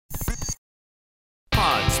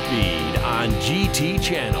on GT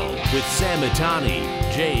Channel with Sam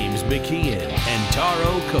Itani, James McKeon, and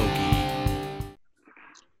Taro Koki.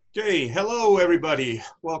 Okay, hello everybody.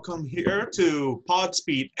 Welcome here to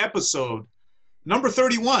Podspeed episode number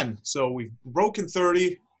 31. So we've broken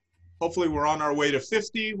 30. Hopefully we're on our way to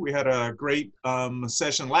 50. We had a great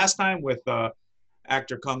session last time with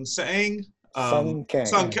actor Kung Sang. Sung Kang.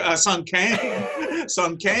 Sung Kang.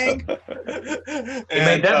 Sung Kang. He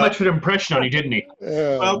made that much of an impression on you, didn't he?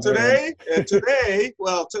 Well, today,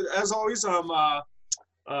 as always, I'm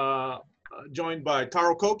joined by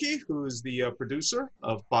Taro Koki, who's the producer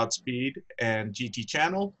of Podspeed and GT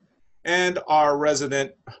Channel, and our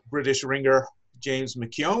resident British ringer, James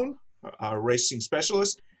McKeon, our racing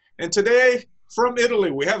specialist. And today, from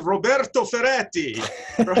Italy, we have Roberto Ferretti.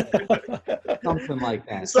 Something like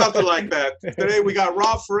that. Something like that. Today, we got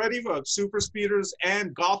Rob Ferretti of Super Speeders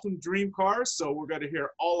and Gotham Dream Cars. So we're going to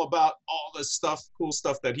hear all about all this stuff, cool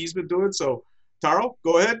stuff that he's been doing. So, Taro,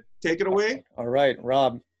 go ahead. Take it away. All right,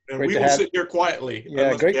 Rob. And we will sit here quietly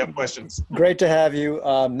unless great. we have questions. Great to have you.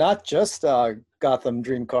 Not just Gotham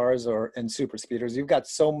Dream Cars and Super Speeders. You've got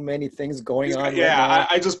so many things going on. Yeah, right now.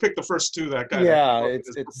 I just picked the first two that kind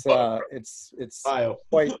it's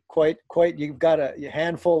quite. You've got a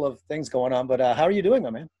handful of things going on. But how are you doing, my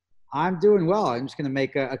man? I'm doing well. I'm just going to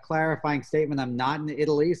make a clarifying statement. I'm not in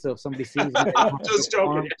Italy, so if somebody sees me, I'm just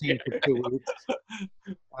joking. For 2 weeks.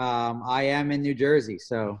 I am in New Jersey,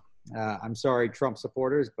 so. I'm sorry, Trump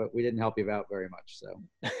supporters, but we didn't help you out very much. So,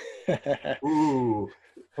 Ooh.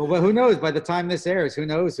 Well, but who knows? By the time this airs, who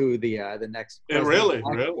knows who the next president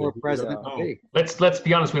or president will be? Let's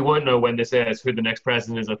be honest. We won't know when this airs who the next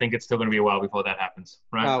president is. I think it's still going to be a while before that happens,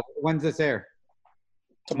 right? When's this air?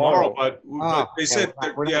 Tomorrow. But they said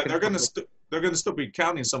they're going to still be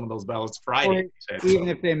counting some of those ballots Friday. Even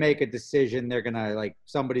if they make a decision, they're going to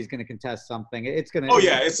somebody's going to contest something. It's going to. Oh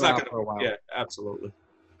yeah, it's not going to. For a while. Yeah, absolutely.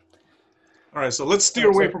 All right, so let's steer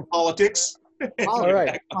away from politics. All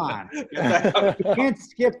right, come on. You can't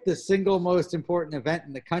skip the single most important event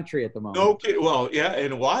in the country at the moment. No kidding. Well, yeah,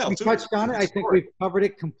 in a while, we touched on it. I think we've covered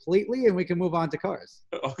it completely, and we can move on to cars.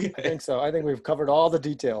 Okay. I think so. I think we've covered all the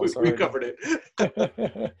details. We covered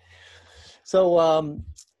it. So,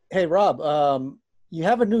 hey, Rob, you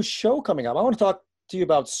have a new show coming up. I want to talk to you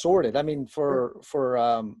about Sorted. I mean, for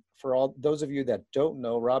all those of you that don't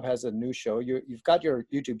know, Rob has a new show. You've got your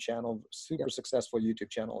YouTube channel, super successful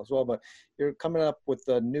YouTube channel as well, but you're coming up with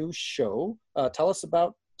a new show. Tell us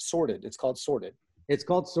about Sorted. It's called Sorted. It's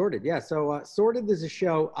called Sorted, yeah. So Sorted is a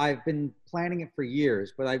show. I've been planning it for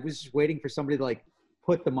years, but I was just waiting for somebody to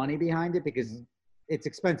put the money behind it because it's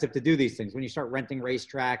expensive to do these things. When you start renting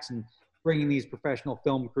racetracks and bringing these professional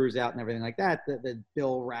film crews out and everything like that, the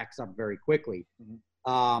bill racks up very quickly. Mm-hmm.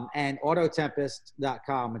 And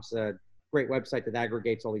Autotempest.com, which is a great website that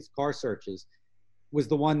aggregates all these car searches, was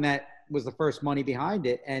the one that was the first money behind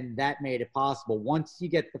it, and that made it possible. Once you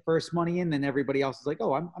get the first money in, then everybody else is like,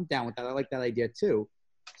 oh, I'm down with that. I like that idea too.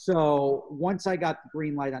 So once I got the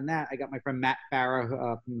green light on that, I got my friend Matt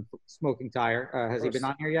Farah from Smoking Tire. Has he been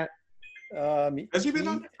on here yet? Has he been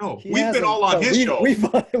on? No, we've been all on his show. We've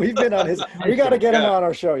been on his. We got to get him on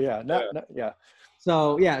our show. Yeah. Yeah.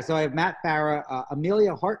 So I have Matt Farah,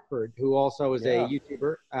 Amelia Hartford, who also is a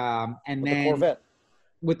YouTuber, and then the Corvette.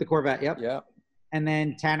 With the Corvette, yep. Yeah. And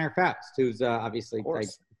then Tanner Faust, who's obviously,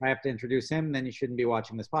 if I have to introduce him, then you shouldn't be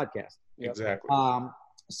watching this podcast. Yep. Exactly.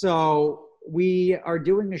 So we are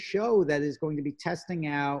doing a show that is going to be testing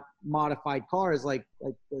out modified cars like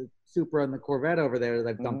the Supra and the Corvette over there that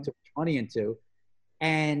I've dumped too much money into.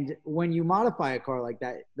 And when you modify a car like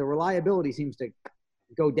that, the reliability seems to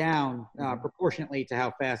go down proportionately to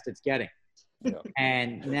how fast it's getting. Yeah.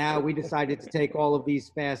 And now we decided to take all of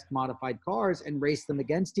these fast modified cars and race them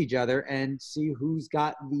against each other and see who's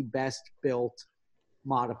got the best built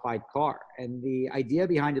modified car. And the idea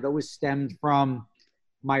behind it always stemmed from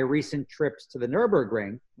my recent trips to the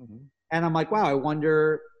Nürburgring. Mm-hmm. And I'm like, wow, I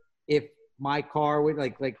wonder if my car would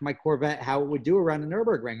like my Corvette, how it would do around the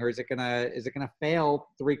Nürburgring, or is it gonna fail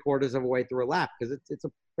 3/4 of a way through a lap? Because it's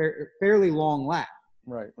a fairly long lap.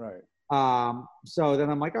 Right. So then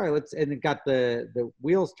I'm like, all right, and it got the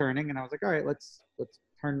wheels turning, and I was like, all right, let's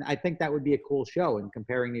turn. I think that would be a cool show in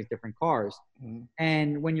comparing these different cars. Mm-hmm.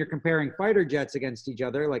 And when you're comparing fighter jets against each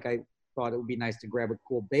other, I thought it would be nice to grab a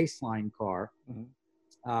cool baseline car. Mm-hmm.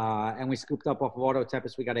 And we scooped up off of Auto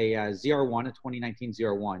Tempest. We got a ZR1, a 2019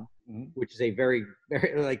 ZR1, which is a very,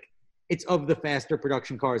 very, it's of the faster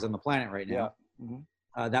production cars on the planet right now. Yeah.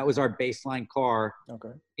 Mm-hmm. That was our baseline car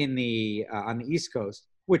in the on the East Coast,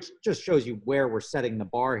 which just shows you where we're setting the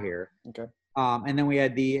bar here. Okay. And then we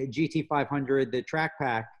had the GT500, the track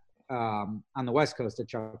pack on the West Coast at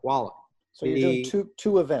Chuck Wallach. So you're doing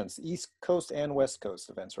two events, East Coast and West Coast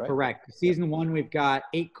events, right? Correct. Season 1, we've got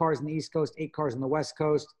 8 cars on the East Coast, 8 cars on the West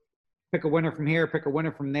Coast. Pick a winner from here, pick a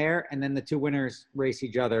winner from there, and then the 2 winners race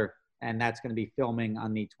each other. And that's going to be filming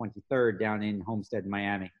on the 23rd down in Homestead,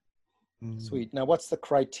 Miami. Sweet. Now, what's the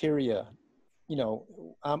criteria? You know,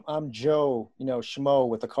 I'm Joe, you know, Schmo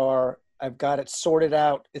with the car. I've got it sorted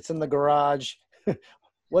out. It's in the garage.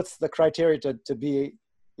 What's the criteria to be?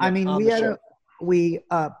 I mean, we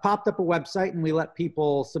popped up a website and we let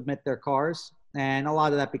people submit their cars. And a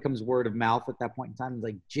lot of that becomes word of mouth at that point in time.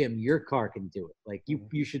 Like, Jim, your car can do it. Like,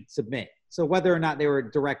 you should submit. So whether or not they were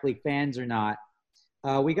directly fans or not,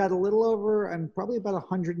 we got a little over, probably about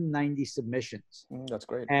 190 submissions. That's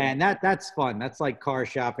great. And that's fun. That's like car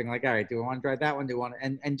shopping. Like, all right, do I want to drive that one? Do I want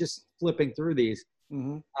to, and just flipping through these.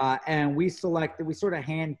 And we sort of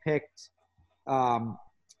handpicked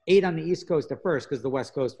 8 on the East Coast at first because the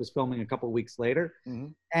West Coast was filming a couple of weeks later.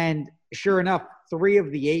 And sure enough, 3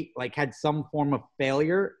 of the 8 like had some form of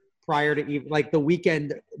failure prior to even like the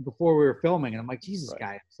weekend before we were filming. And I'm like, Jesus,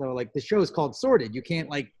 guys. So like the show's called Sorted. You can't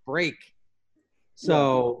like break.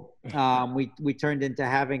 So we turned into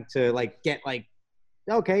having to like get like,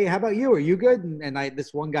 okay, how about you? Are you good? And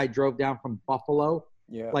this one guy drove down from Buffalo,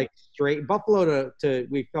 like straight Buffalo to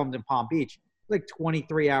we filmed in Palm Beach, like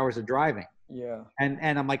 23 hours of driving. Yeah.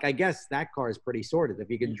 And I'm like, I guess that car is pretty sorted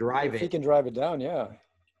if you can drive it. If you can drive it down, yeah.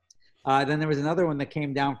 Then there was another one that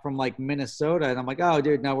came down from like Minnesota, and I'm like, oh,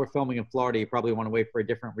 dude, no, we're filming in Florida. You probably want to wait for a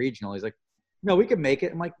different regional. He's like, no, we can make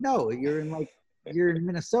it. I'm like, no, you're in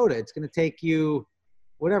Minnesota. It's going to take you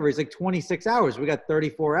whatever. He's like 26 hours. We got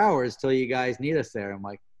 34 hours till you guys need us there. I'm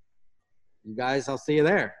like, you guys, I'll see you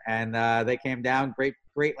there. And they came down, great,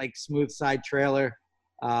 like smooth side trailer.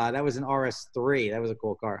 That was an RS3. That was a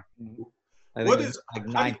cool car. What is like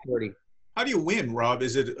 930? How do you win, Rob?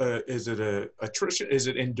 Is it a attrition? Is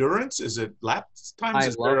it endurance? Is it lap times?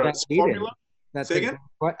 Is there a formula?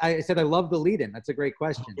 I said I love the lead-in. That's a great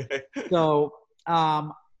question. Okay. So,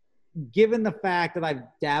 given the fact that I've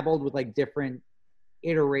dabbled with like different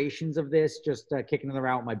iterations of this, just kicking it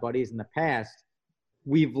around with my buddies in the past,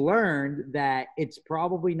 we've learned that it's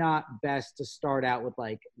probably not best to start out with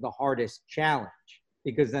like the hardest challenge,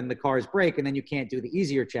 because then the cars break and then you can't do the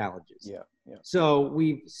easier challenges. Yeah. So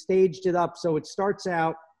we've staged it up. So it starts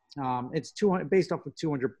out, it's 200 based off of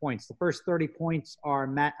 200 points. The first 30 points are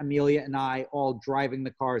Matt, Amelia, and I all driving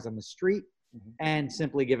the cars on the street and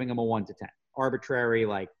simply giving them a 1 to 10. Arbitrary,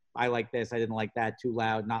 like, I like this, I didn't like that, too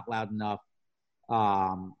loud, not loud enough,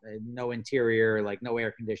 no interior, like no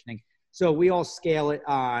air conditioning. So we all scale it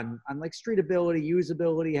on like streetability,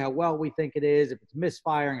 usability, how well we think it is, if it's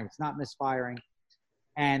misfiring, if it's not misfiring.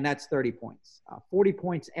 And that's 30 points. 40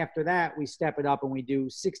 points after that, we step it up and we do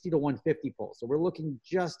 60 to 150 pulls. So we're looking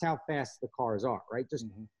just how fast the cars are, right? Just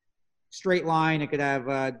straight line. It could have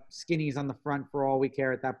skinnies on the front for all we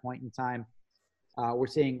care at that point in time. We're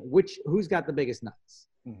seeing who's got the biggest nuts.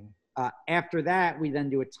 After that, we then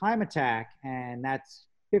do a time attack, and that's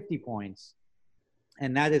 50 points.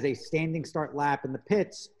 And that is a standing start lap in the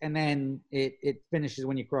pits, and then it finishes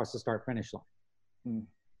when you cross the start-finish line.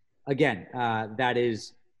 Again, that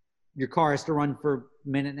is, your car has to run for a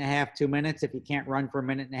minute and a half, 2 minutes. If you can't run for a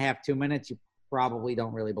minute and a half, 2 minutes, you probably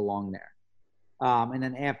don't really belong there. And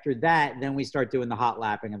then after that, then we start doing the hot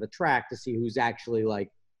lapping of the track to see who's actually like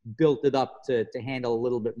built it up to handle a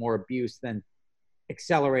little bit more abuse than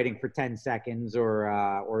accelerating for 10 seconds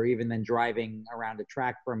or even then driving around a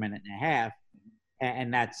track for a minute and a half.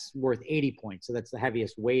 And that's worth 80 points. So that's the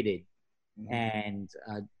heaviest weighted. And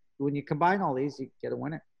when you combine all these, you get a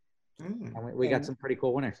winner. And we got some pretty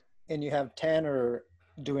cool winners. And you have Tanner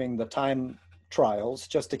doing the time trials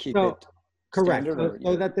just to keep it correct. standard,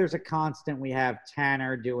 So that there's a constant. We have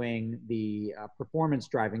Tanner doing the performance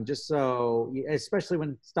driving, just so, especially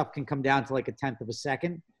when stuff can come down to like a tenth of a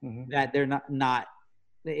second, that they're not.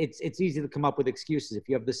 It's easy to come up with excuses if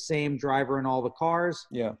you have the same driver in all the cars.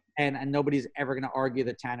 And nobody's ever going to argue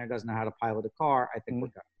that Tanner doesn't know how to pilot a car. I think we're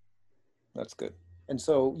good. That's good. And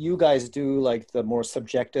so you guys do like the more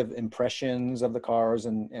subjective impressions of the cars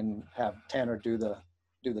and have Tanner do the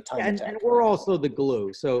time attack. And we're also the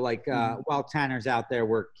glue. So like while Tanner's out there,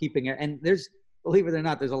 we're keeping it. And there's, believe it or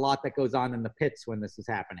not, there's a lot that goes on in the pits when this is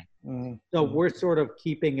happening. So we're sort of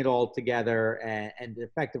keeping it all together and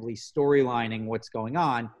effectively storylining what's going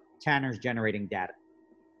on. Tanner's generating data.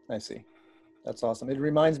 I see. That's awesome. It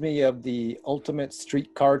reminds me of the Ultimate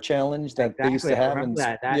Streetcar Challenge that they used to have.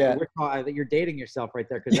 You're dating yourself right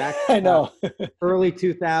there, because that's I know. Early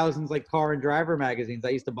 2000s, like Car and Driver magazines. I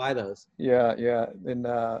used to buy those. Yeah. And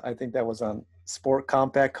I think that was on Sport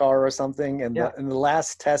Compact Car or something. And the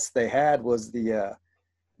last test they had was the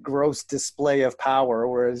gross display of power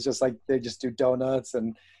where it's just like they just do donuts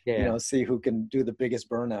and see who can do the biggest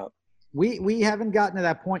burnout. We haven't gotten to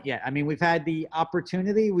that point yet. I mean, we've had the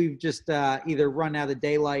opportunity. We've just either run out of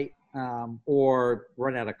daylight or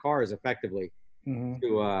run out of cars effectively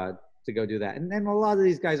to go do that. And then a lot of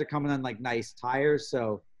these guys are coming on like nice tires,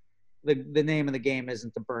 so the name of the game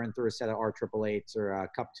isn't to burn through a set of R888s or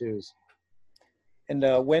Cup 2s. And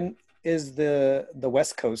when is the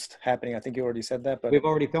West Coast happening? I think you already said that, but we've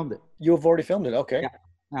already filmed it. You have already filmed it. Okay.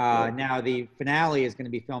 Yeah. Now the finale is going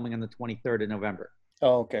to be filming on the 23rd of November.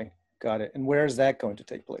 Oh, okay. Got it. And where is that going to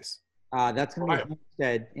take place? That's going to be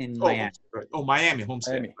Homestead in Miami. Right. Oh, Miami,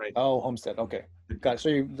 Homestead. Miami. Right. Oh, Homestead. Okay. Got it.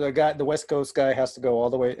 So the West Coast guy has to go all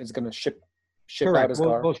the way. Is going to ship out his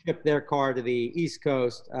car. We'll ship their car to the East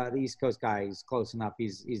Coast. The East Coast guy is close enough.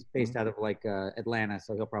 He's based out of like Atlanta,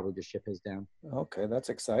 so he'll probably just ship his down. Okay, that's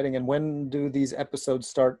exciting. And when do these episodes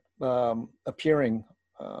start appearing?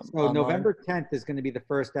 So November 10th is going to be the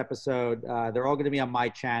first episode. They're all going to be on my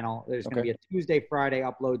channel. There's going to be a Tuesday, Friday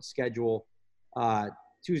upload schedule.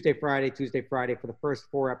 Tuesday, Friday for the first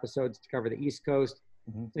 4 episodes to cover the East Coast.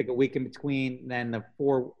 Take a week in between. Then the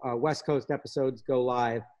 4 West Coast episodes go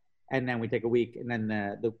live. And then we take a week. And then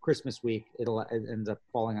the Christmas week, it ends up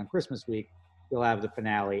falling on Christmas week. We'll have the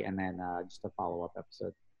finale and then just a follow-up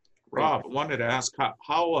episode. Rob, I wanted to ask,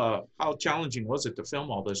 how challenging was it to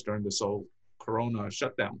film all this during this whole Corona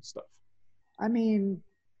shutdown stuff? I mean,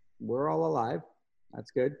 we're all alive.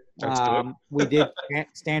 That's good. That's good. We did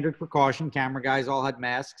standard precaution. Camera guys all had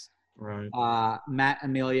masks. Right. Matt,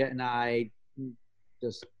 Amelia, and I,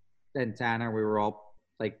 and Tanner, we were all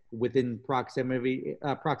like within proximity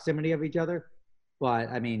of each other. But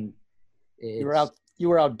I mean, you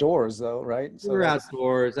were outdoors though, right? So we were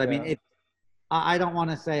outdoors. I mean, I don't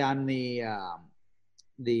want to say I'm the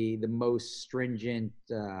most stringent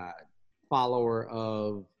follower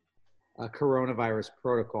of a coronavirus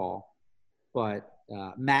protocol, but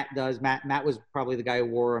Matt does. Matt was probably the guy who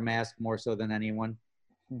wore a mask more so than anyone.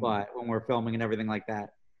 But when we're filming and everything like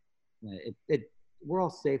that, we're all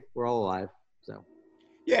safe. We're all alive. So.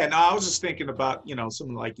 Yeah. No, I was just thinking about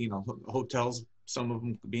something like hotels, some of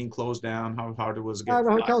them being closed down. How hard it was to get.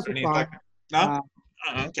 The hotels were fine. No.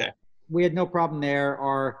 Okay. We had no problem there.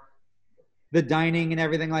 The dining and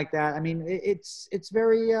everything like that. I mean, it's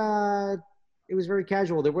very. It was very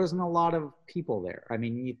casual. There wasn't a lot of people there. I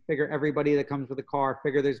mean, you figure everybody that comes with a car,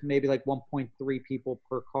 there's maybe like 1.3 people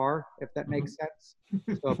per car, if that makes sense.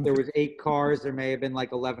 So if there was 8 cars, there may have been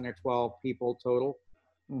like 11 or 12 people total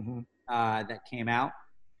that came out.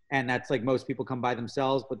 And that's like most people come by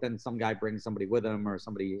themselves, but then some guy brings somebody with them or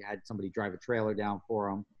somebody had somebody drive a trailer down for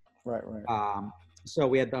them. Right. So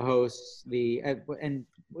we had the hosts, and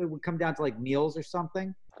it would come down to like meals or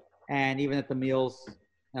something. And even at the meals,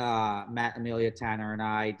 Matt, Amelia, Tanner, and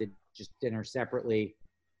I did just dinner separately.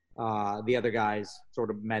 The other guys sort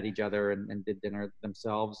of met each other and did dinner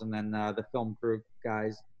themselves. And then the film crew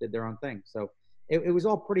guys did their own thing. So it was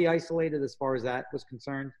all pretty isolated as far as that was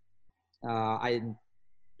concerned.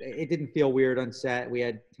 It didn't feel weird on set. We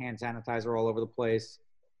had hand sanitizer all over the place.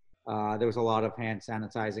 There was a lot of hand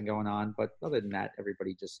sanitizing going on. But other than that,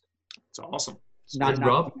 everybody just... It's awesome.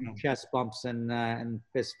 Not chest bumps and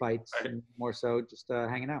fist fights, and more so just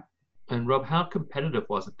hanging out. And Rob, how competitive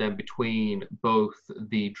was it then between both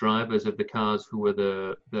the drivers of the cars who were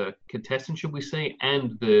the contestants, should we say,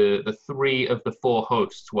 and the 3 of the 4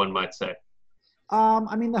 hosts, one might say?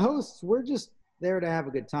 I mean, the hosts, we're just there to have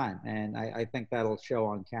a good time, and I think that'll show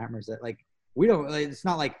on cameras that like we don't. It's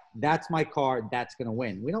not like that's my car, that's gonna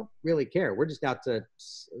win. We don't really care. We're just out to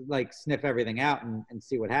like sniff everything out and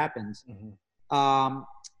see what happens. I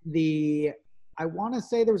want to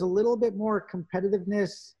say there was a little bit more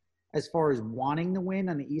competitiveness as far as wanting to win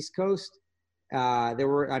on the East Coast. There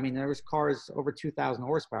was cars over 2,000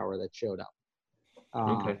 horsepower that showed up.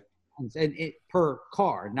 Okay. And it per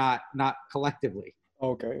car, not collectively.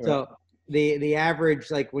 Okay. Right. So the average,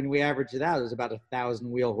 like when we averaged it out, it was about 1,000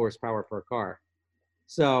 wheel horsepower per car.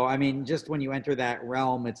 So I mean, just when you enter that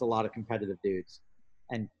realm, it's a lot of competitive dudes.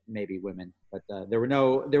 And maybe women, but there were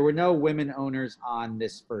no women owners on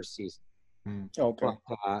this first season. Okay.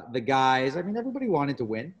 But, the guys, I mean, everybody wanted to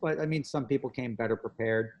win, but I mean, some people came better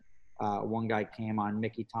prepared. One guy came on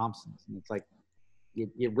Mickey Thompson's, and it's like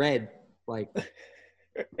you read like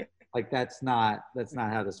that's not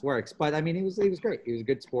how this works. But I mean, he was great. He was a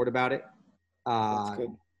good sport about it. That's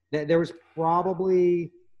good. There was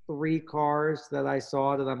probably 3 cars that I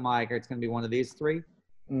saw that I'm like, it's going to be one of these 3,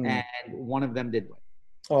 and one of them did win.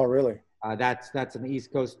 Oh, really? That's on the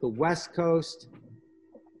East Coast. The West Coast,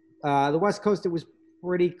 it was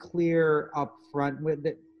pretty clear up front.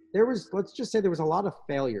 let's just say there was a lot of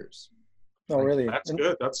failures. Oh, really? That's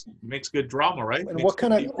good. That's makes good drama, right? And Makes what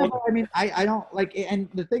kind of? good people- I mean, I don't like, and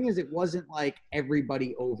the thing is, it wasn't like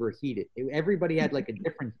everybody overheated. Everybody had like a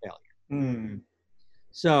different failure. Hmm.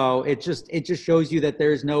 So it just shows you that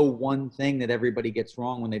there's no one thing that everybody gets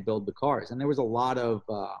wrong when they build the cars. And there was a lot of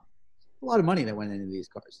money that went into these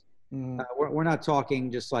cars. We're not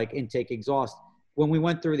talking just like intake exhaust. When we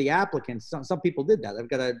went through the applicants, some people did that. I've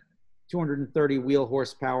got a 230 wheel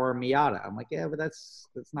horsepower Miata. I'm like, yeah, but that's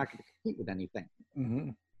not going to compete with anything. Mm-hmm.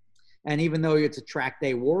 And even though it's a track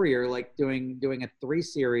day warrior, like doing a 3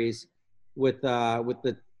 series with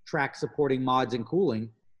the track supporting mods and cooling,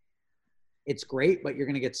 it's great, but you're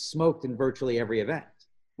going to get smoked in virtually every event.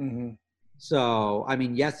 Mm-hmm. So, I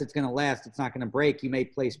mean, yes, it's going to last. It's not going to break. You may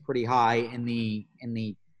place pretty high in the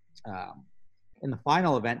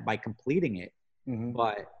final event by completing it. Mm-hmm.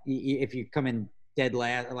 But if you come in dead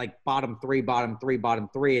last, like bottom three,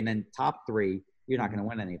 and then top 3, you're not going to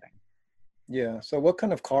win anything. Yeah. So what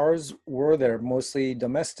kind of cars were there? Mostly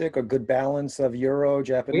domestic or good balance of Euro,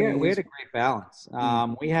 Japanese? We had a great balance.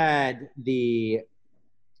 We had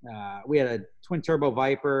a twin turbo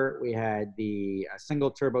Viper. We had the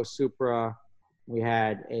single turbo Supra. We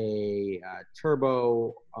had a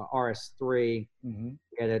turbo RS3. Mm-hmm.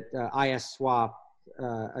 We had a IS swap,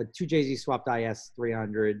 a 2JZ swapped IS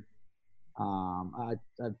 300. A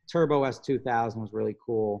turbo S2000 was really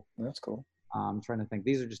cool. That's cool. I'm trying to think.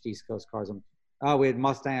 These are just East Coast cars. We had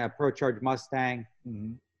Mustang, a Pro Charge Mustang.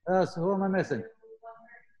 Mm-hmm. So who am I missing?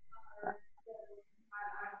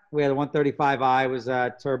 We had a 135i was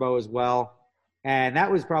turbo as well, and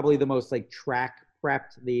that was probably the most like track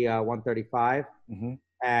prepped, the 135. Mm-hmm.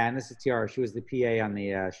 And this is Tiara. She was the PA on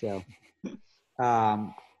the show.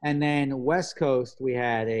 And then West Coast, we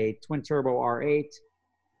had a twin turbo R8.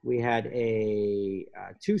 We had a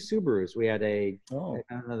 2 Subarus. We had I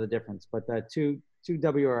don't know the difference, but two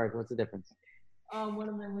WRX. What's the difference? One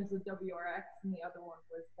of them was the WRX, and the other one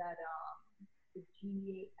was that the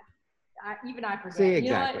G8. Even I forget. See, exactly.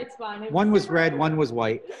 You know what? It's fine. One was red, one was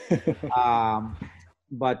white.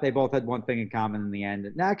 But they both had one thing in common in the end.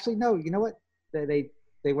 And actually, no. You know what? They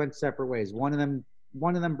went separate ways. One of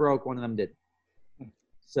them broke. One of them didn't.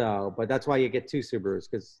 So, but that's why you get 2 Subarus,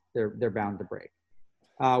 because they're bound to break.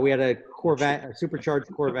 We had a Corvette, a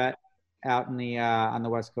supercharged Corvette, out in the on the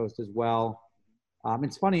West Coast as well.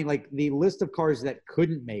 It's funny, like the list of cars that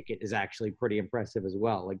couldn't make it is actually pretty impressive as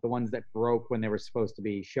well. Like the ones that broke when they were supposed to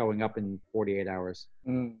be showing up in 48 hours.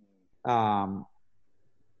 Mm. I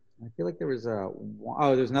feel like there was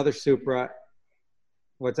there's another Supra.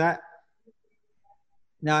 What's that?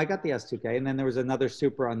 No, I got the S2K, and then there was another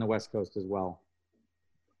Supra on the West Coast as well.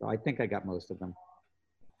 So I think I got most of them.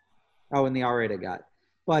 Oh, and the R8 I got.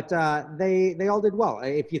 But they all did well.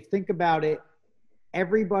 If you think about it,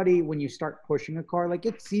 everybody, when you start pushing a car, like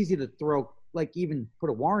it's easy to throw, like even put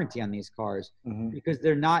a warranty on these cars because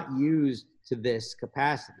they're not used to this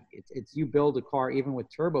capacity. It's you build a car even with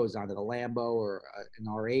turbos on it, a Lambo or an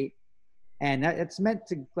R8, and it's meant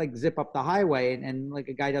to like zip up the highway and like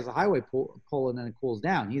a guy does a highway pull and then it cools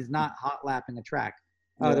down. He's not hot lapping a track.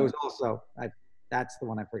 There was also that's the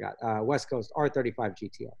one I forgot. West Coast R35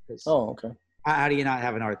 GTO. Oh, okay. How do you not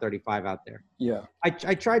have an R35 out there? Yeah. I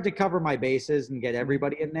tried to cover my bases and get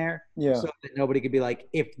everybody in there so that nobody could be like,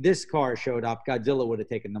 if this car showed up, Godzilla would have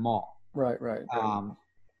taken them all. Right.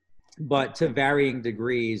 But to varying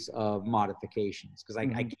degrees of modifications, because I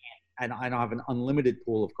can't, I don't have an unlimited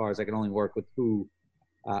pool of cars. I can only work with who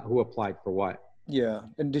applied for what. Yeah.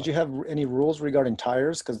 And did you have any rules regarding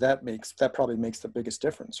tires? Because that probably makes the biggest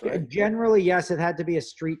difference, right? Generally, yes, it had to be a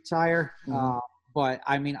street tire. But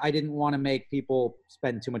I mean, I didn't want to make people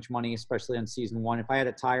spend too much money, especially on season 1. If I had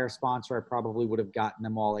a tire sponsor, I probably would have gotten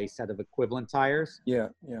them all a set of equivalent tires. Yeah.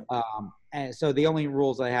 And so the only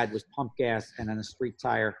rules I had was pump gas and then a street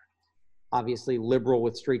tire. Obviously, liberal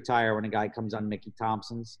with street tire when a guy comes on Mickey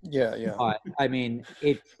Thompson's. Yeah. But I mean,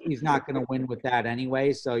 he's not going to win with that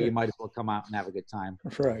anyway, so you might as well come out and have a good time.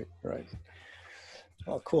 Right.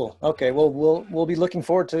 Oh, cool. Okay. Well, we'll be looking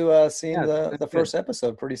forward to seeing the first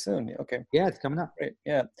episode pretty soon. Okay. Yeah, it's coming up. Great.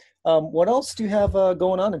 Yeah. What else do you have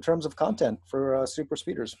going on in terms of content for Super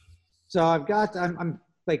Speeders? So I'm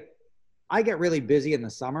like, I get really busy in the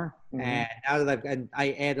summer, and now that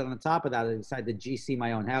I added on the top of that, I decided to GC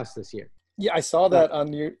my own house this year. Yeah, I saw that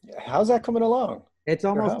on your. How's that coming along? It's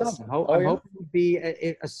almost done. I'm hoping to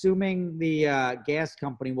be, assuming the gas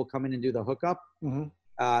company will come in and do the hookup.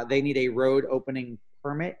 They need a road opening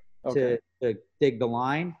permit to dig the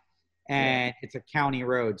line, and it's a county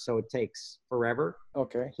road, so it takes forever.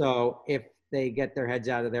 Okay. So if they get their heads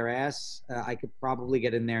out of their ass, I could probably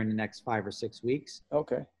get in there in the next 5 or 6 weeks.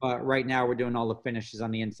 Okay. But right now we're doing all the finishes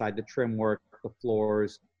on the inside, the trim work, the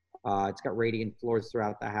floors. It's got radiant floors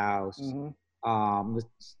throughout the house.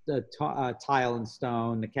 The tile and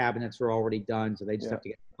stone, the cabinets are already done, so they just have to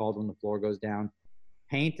get installed when the floor goes down.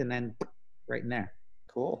 Paint, and then right in there.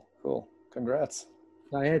 Cool. Congrats.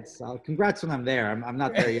 Congrats when I'm there. I'm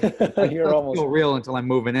not there yet. You're almost feel real until I'm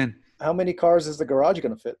moving in. How many cars is the garage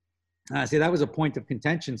going to fit? See, that was a point of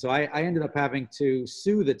contention. So I ended up having to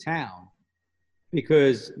sue the town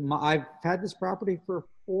because I've had this property for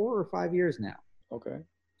 4 or 5 years now. Okay.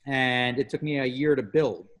 And it took me a year to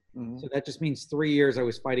build. Mm-hmm. So that just means 3 years I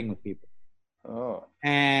was fighting with people. Oh.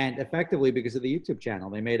 And effectively, because of the YouTube channel,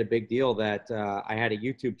 they made a big deal that I had a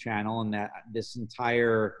YouTube channel and that this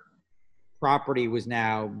entire property was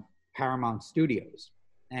now Paramount Studios.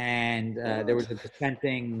 And there was a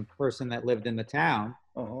dissenting person that lived in the town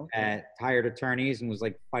that hired attorneys and was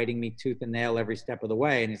like fighting me tooth and nail every step of the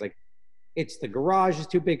way. And he's like, it's the garage is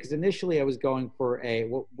too big. Because initially I was going for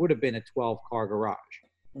what would have been a 12-car garage.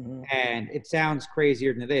 Mm-hmm. And it sounds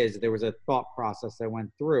crazier than it is. There was a thought process I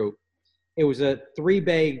went through. It was a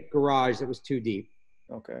 3-bay garage that was too deep.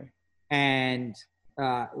 Okay. And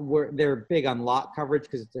they're big on lot coverage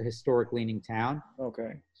because it's a historic leaning town.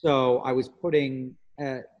 Okay. So I was putting,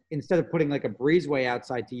 instead of putting like a breezeway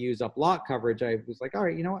outside to use up lot coverage, I was like, all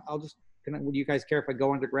right, you know what? Would you guys care if I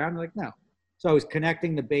go underground? They're like, no. So I was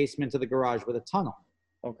connecting the basement to the garage with a tunnel.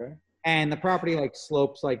 Okay. And the property like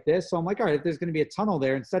slopes like this. So I'm like, all right, if there's going to be a tunnel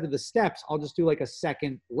there, instead of the steps, I'll just do like a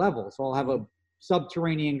second level. So I'll have a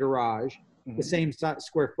subterranean garage, the same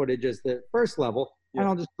square footage as the first level. And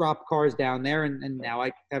I'll just drop cars down there. And now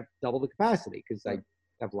I have double the capacity because I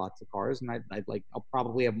have lots of cars. And I'll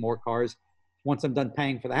probably have more cars. Once I'm done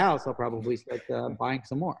paying for the house, I'll probably start buying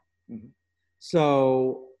some more. Mm-hmm.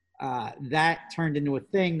 So that turned into a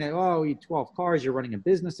thing that, you 12 cars, you're running a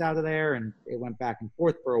business out of there. And it went back and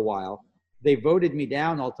forth for a while. They voted me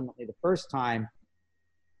down ultimately the first time,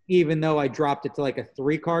 even though I dropped it to like a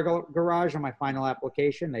 3-car garage on my final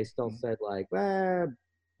application. They still said like,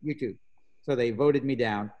 YouTube. So they voted me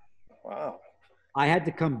down. Wow. I had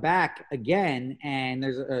to come back again, and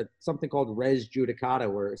there's something called res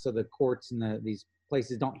judicata, so the courts and these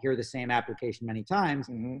places don't hear the same application many times.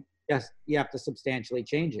 Mm-hmm. Yes, you have to substantially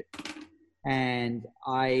change it. And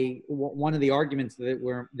one of the arguments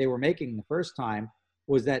that they were making the first time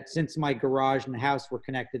was that since my garage and the house were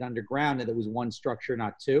connected underground, that it was one structure,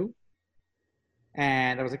 not two.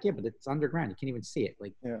 And I was like, yeah, but it's underground. You can't even see it.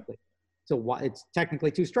 So it's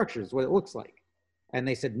technically 2 structures, what it looks like. And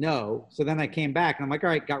they said no. So then I came back and I'm like, all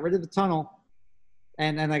right, got rid of the tunnel.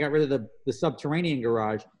 And then I got rid of the subterranean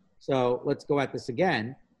garage. So let's go at this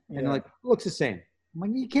again. And they're like, it looks the same. I'm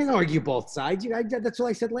like, you can't argue both sides. That's what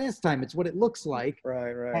I said last time. It's what it looks like.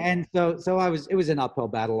 Right. And so it was an uphill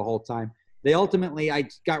battle the whole time. They ultimately, I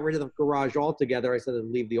got rid of the garage altogether. I said I'd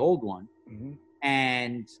leave the old one. Mm-hmm.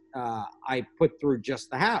 And I put through just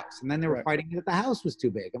the house. And then they were fighting that the house was too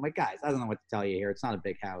big. I'm like, guys, I don't know what to tell you here. It's not a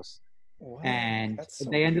big house. Wow, and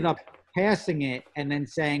they ended up passing it and then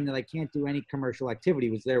saying that I can't do any commercial activity.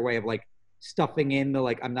 It was their way of like stuffing in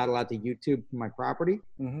I'm not allowed to YouTube my property.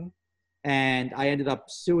 Mm-hmm. And I ended up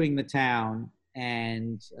suing the town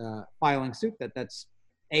and filing suit that's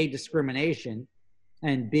A, discrimination,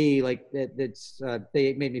 and B,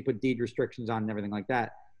 they made me put deed restrictions on and everything like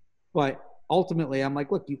that. But ultimately, I'm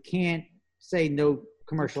like, look, you can't say no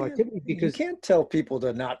commercial activity because you can't tell people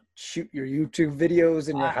to not shoot your YouTube videos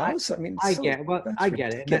in your house. I mean, I get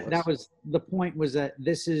it. That was the point, was that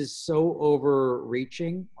this is so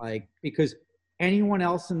overreaching, because anyone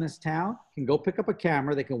else in this town can go pick up a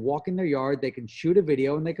camera, they can walk in their yard, they can shoot a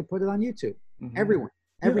video, and they can put it on YouTube. Mm-hmm. Everyone,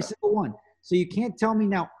 every single one. So you can't tell me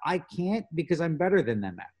now I can't because I'm better than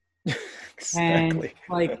them at. Exactly.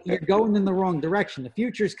 And you're going in the wrong direction. The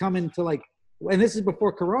future's coming to and this is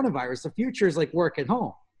before coronavirus, the future is work at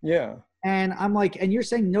home. Yeah. And I'm like, and you're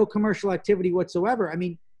saying no commercial activity whatsoever. I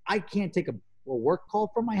mean, I can't take a work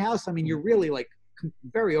call from my house. I mean, you're really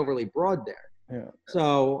very overly broad there. Yeah.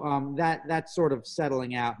 So that's sort of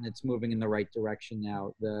settling out and it's moving in the right direction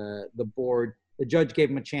now. The judge gave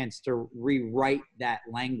them a chance to rewrite that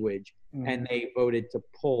language, and they voted to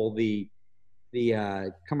pull the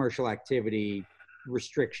commercial activity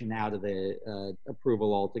restriction out of the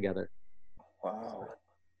approval altogether. Wow,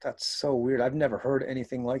 that's so weird. I've never heard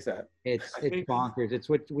anything like that. It's bonkers. It's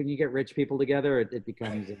when you get rich people together, it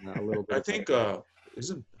becomes a little bit. I think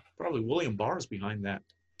isn't probably William Barr's behind that.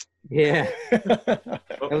 Yeah.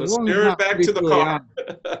 Let's steer it back to the car.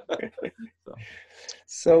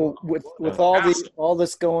 So with all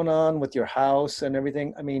this going on with your house and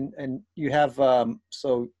everything, I mean, and you have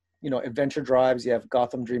so adventure drives, you have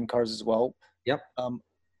Gotham Dream Cars as well. Yep.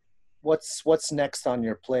 What's next on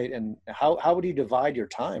your plate, and how would you divide your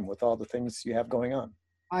time with all the things you have going on?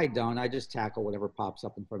 I don't. I just tackle whatever pops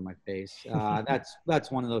up in front of my face.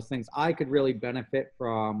 That's one of those things. I could really benefit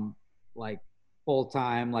from like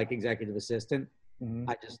full-time, like executive assistant.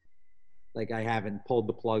 Mm-hmm. I haven't pulled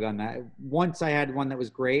the plug on that. Once I had one that was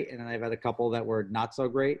great, and then I've had a couple that were not so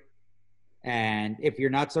great. And if you're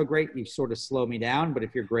not so great, you sort of slow me down. But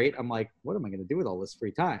if you're great, I'm like, what am I going to do with all this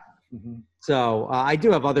free time? Mm-hmm. So I do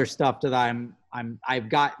have other stuff that I've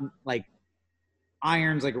got like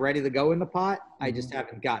irons like ready to go in the pot. I just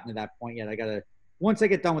haven't gotten to that point yet. Once I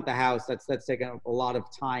get done with the house, that's taking a lot of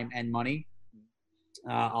time and money.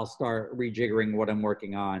 I'll start rejiggering what I'm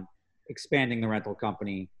working on, expanding the rental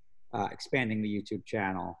company, expanding the YouTube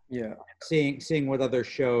channel. Yeah. Seeing what other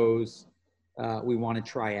shows we want to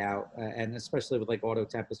try out, and especially with like Auto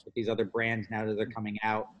Tempest, with these other brands now that they're coming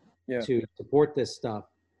out to support this stuff.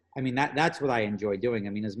 I mean, that's what I enjoy doing. I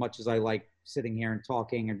mean, as much as I like sitting here and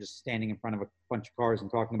talking or just standing in front of a bunch of cars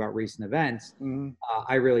and talking about recent events,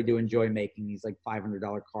 I really do enjoy making these like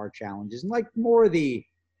 $500 car challenges and like more the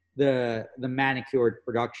manicured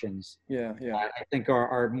productions. Yeah. I think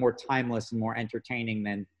are more timeless and more entertaining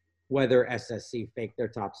than whether SSC faked their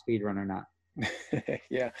top speed run or not.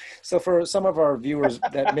 Yeah. So for some of our viewers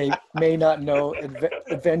that may not know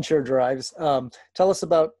adventure drives, tell us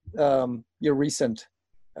about your recent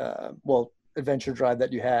adventure drive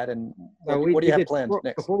that you had, and what do you have planned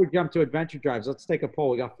next? Before we jump to adventure drives, let's take a poll.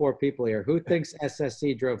 We got 4 people here. Who thinks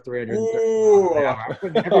SSC drove 330 Ooh,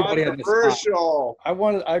 everybody on the spot. I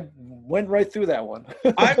went right through that one.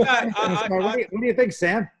 What do you think,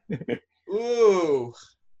 Sam? Ooh.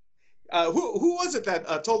 Who was it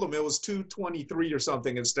that told them it was 223 or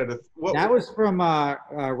something instead of what? That was from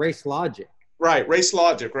Race Logic. Right, Race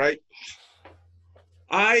Logic, right?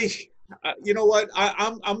 You know what?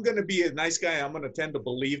 I'm going to be a nice guy. I'm going to tend to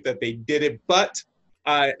believe that they did it, but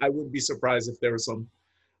I wouldn't be surprised if there was some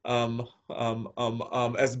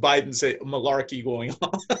as Biden said, malarkey going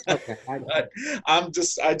on. Okay. I want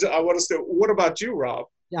to say, what about you, Rob?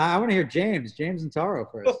 Yeah, I want to hear James and Taro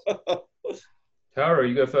first. Taro,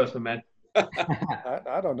 you go first, my man.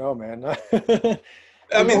 I don't know, man.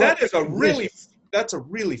 I mean, that's a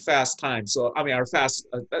really fast time. So, I mean,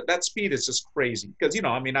 that speed is just crazy because,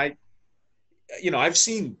 I've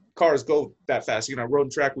seen cars go that fast. Road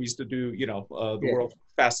and track, we used to do, the world's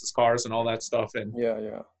fastest cars and all that stuff. And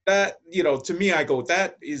that, to me, I go,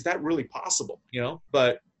 is that really possible?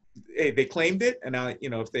 But hey, they claimed it. And now,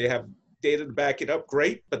 if they have data to back it up,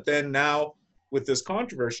 great. But then now with this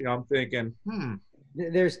controversy, I'm thinking,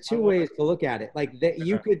 There's 2 ways to look at it. Like that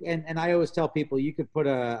you could, and I always tell people, you could put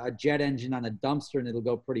a jet engine on a dumpster and it'll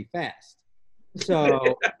go pretty fast. So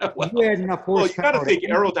you had enough horsepower. Well, you got to think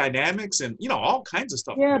aerodynamics and all kinds of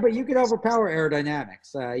stuff. Yeah, but you could overpower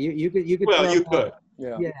aerodynamics. You could. Well, you could.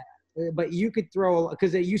 Yeah, but you could throw,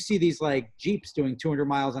 because you see these like Jeeps doing 200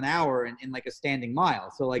 miles an hour in like a standing mile.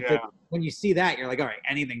 So like when you see that, you're like, all right,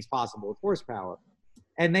 anything's possible with horsepower.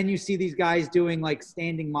 And then you see these guys doing like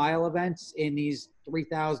standing mile events in these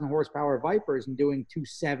 3,000 horsepower Vipers and doing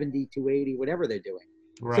 270, 280, whatever they're doing.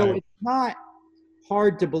 Right. So it's not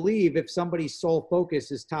hard to believe if somebody's sole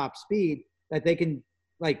focus is top speed that they can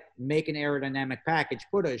like make an aerodynamic package,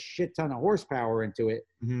 put a shit ton of horsepower into it,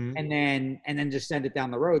 and then just send it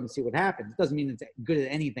down the road and see what happens. It doesn't mean it's good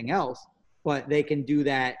at anything else, but they can do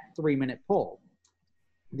that 3-minute pull.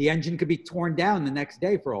 The engine could be torn down the next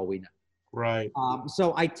day for all we know. Right.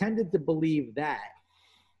 So I tended to believe that.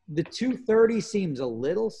 The 230 seems a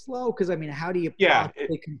little slow because, I mean, how do you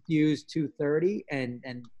possibly confuse 230 and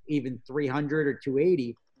even 300 or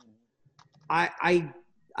 280?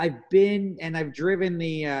 I've been and I've driven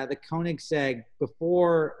the Koenigsegg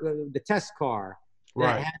before, the test car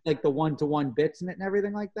that had like the 1-to-1 bits in it and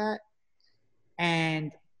everything like that.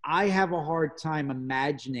 And I have a hard time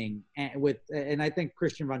imagining and I think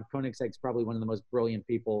Christian von Koenigsegg is probably one of the most brilliant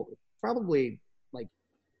people, probably like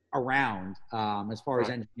around as far as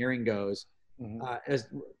engineering goes, as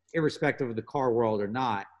irrespective of the car world or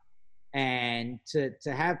not. And to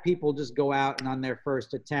have people just go out and on their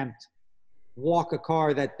first attempt walk a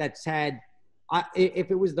car that's had,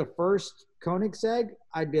 if it was the first Koenigsegg,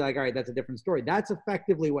 I'd be like, all right, that's a different story. That's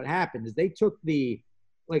effectively what happened is they took think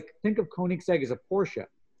of Koenigsegg as a Porsche,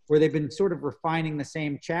 where they've been sort of refining the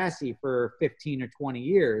same chassis for 15 or 20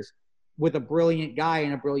 years with a brilliant guy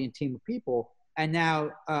and a brilliant team of people. And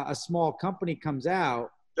now a small company comes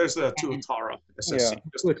out. There's the Tuatara SSC.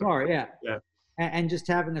 Tuatara, yeah. and just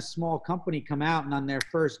having a small company come out and on their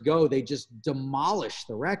first go, they just demolished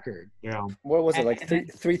the record. Yeah. What was it, like And then-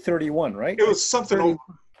 331, right? It was something over,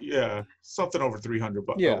 yeah, something over 300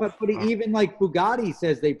 bucks. Yeah. But even like Bugatti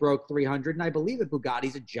says they broke 300, and I believe that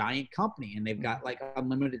Bugatti's a giant company, and they've got like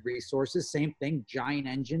unlimited resources. Same thing, giant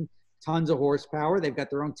engine, tons of horsepower. They've got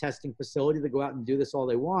their own testing facility to go out and do this all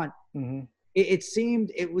they want. Mm-hmm.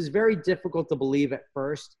 It was very difficult to believe at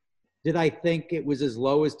first. Did I think it was as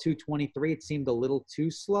low as 223? It seemed a little too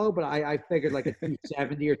slow, but I figured like a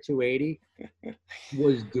 270 or 280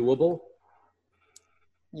 was doable.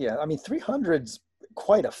 Yeah, I mean, 300's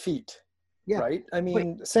quite a feet, Yeah. right? I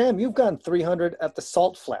mean, Sam, you've gone 300 at the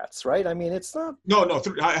Salt Flats, right? I mean, it's not. No,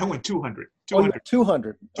 I went 200. Oh, 200.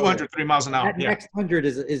 200. 203 miles an hour. That Yeah. next 100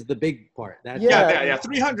 is the big part. That's Yeah.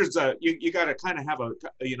 300's you got to kind of have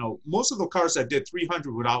most of the cars that did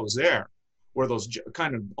 300 when I was there were those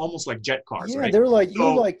kind of almost like jet cars, Yeah, right? they're like, So-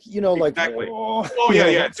 you're like, Exactly. oh, Oh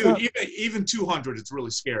yeah, it's dude. not- Even 200, it's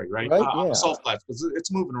really scary, right? Right, On yeah. the salt flats, because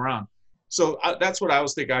it's moving around. So that's what I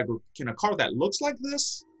was thinking. I go, can a car that looks like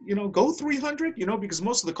this, go 300? Because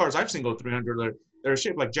most of the cars I've seen go 300, they're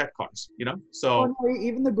shaped like jet cars, So Oh, no,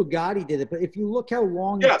 even the Bugatti did it. But if you look how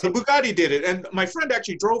long yeah, it the takes, Bugatti did it, and my friend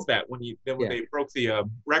actually drove that when Yeah. they broke the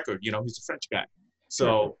record. He's a French guy.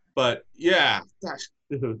 So, but yeah, gosh,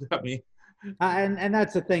 dude, I mean, and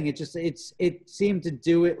that's the thing. It seemed to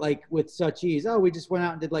do it like with such ease. Oh, we just went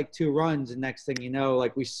out and did like 2 runs, and next thing you know,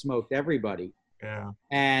 like we smoked everybody. yeah.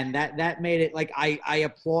 And that made it like I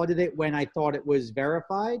applauded it when I thought it was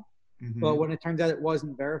verified, Mhm. but when it turns out it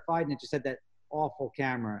wasn't verified and it just had that awful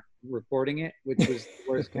camera recording it, which was the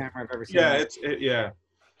worst camera I've ever seen. Yeah, yeah.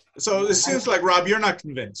 So it seems like, Rob, you're not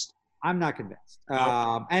convinced. I'm not convinced.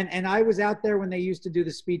 No. And I was out there when they used to do the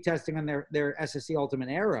speed testing on their SSC Ultimate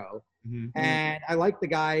Aero, Mhm. and I like the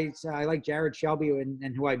guys. I like Jared Shelby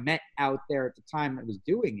and who I met out there at the time that was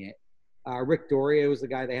doing it. Rick Doria was the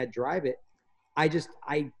guy they had drive it. I'm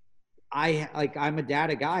a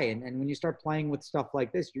data guy, and when you start playing with stuff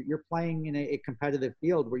like this, you're playing in a competitive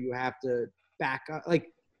field where you have to back up. Like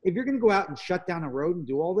if you're going to go out and shut down a road and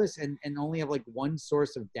do all this and only have like one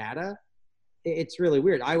source of data, it's really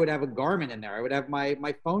weird. I would have a Garmin in there. I would have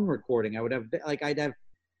my phone recording. I would have I'd have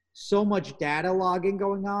so much data logging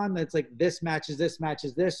going on that's like this matches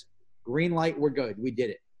this. Green light, we're good. We did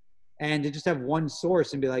it. And to just have one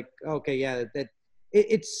source and be like, okay, yeah,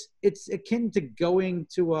 it's akin to going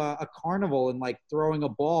to a carnival and like throwing a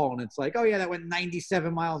ball and it's like, oh yeah, that went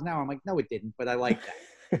 97 miles an hour. I'm like, no, it didn't, but I like that.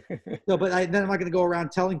 So, but then I'm not going to go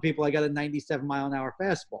around telling people I got a 97 mile an hour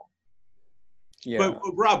fastball. Yeah. But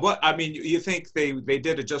Rob, you think they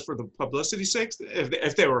did it just for the publicity's sake?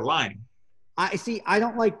 If they were lying? I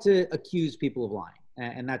don't like to accuse people of lying.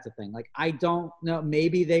 And that's the thing. Like, I don't know.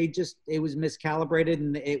 Maybe it was miscalibrated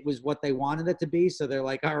and it was what they wanted it to be. So they're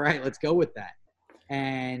like, all right, let's go with that.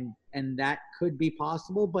 And that could be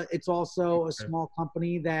possible, but it's also a small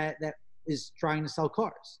company that is trying to sell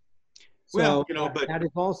cars. So Well, but that is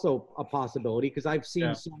also a possibility because I've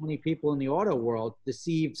seen so many people in the auto world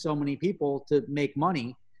deceive so many people to make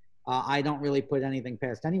money. I don't really put anything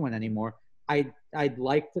past anyone anymore. I'd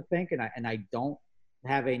like to think, and I don't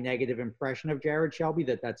have a negative impression of Jared Shelby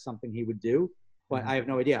that's something he would do, but I have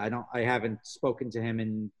no idea. I haven't spoken to him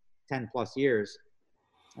in 10 plus years.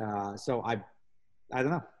 So I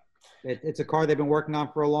don't know. It's a car they've been working on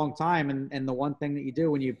for a long time. And the one thing that you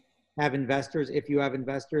do when you have investors, if you have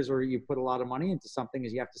investors or you put a lot of money into something,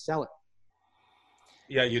 is you have to sell it.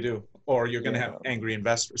 yeah, you do, or you're going to have angry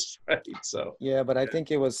investors, right? So Yeah, but I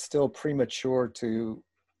think it was still premature to,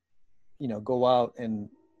 go out and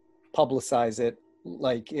publicize it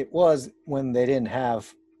like it was when they didn't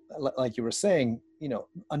have, like you were saying,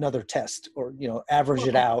 another test or, average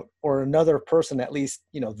it out or another person at least,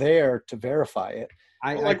 there to verify it.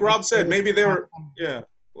 like Rob said, maybe they were,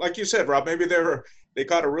 like you said, Rob, maybe they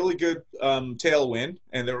got a really good tailwind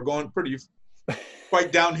and they were going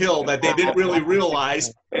quite downhill that they didn't really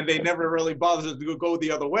realize, and they never really bothered to go the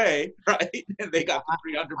other way, right? And they got the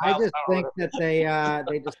 300 I miles just an think hour. that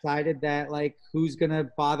they decided that like who's gonna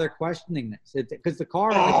bother questioning this? Because the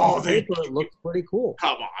car, it looks pretty cool.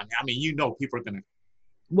 Come on, I mean, people are gonna.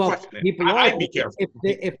 Well, question it. people I'd are. be careful.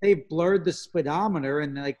 If they blurred the speedometer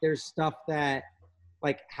and like there's stuff that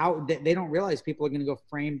like how they don't realize people are going to go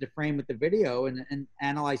frame to frame with the video and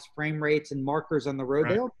analyze frame rates and markers on the road.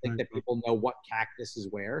 They don't think that people know what cactus is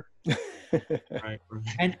where. Right.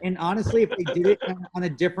 And honestly, if they did it on a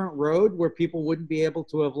different road where people wouldn't be able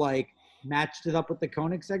to have like matched it up with the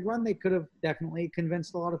Koenigsegg run, they could have definitely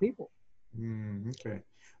convinced a lot of people. Okay.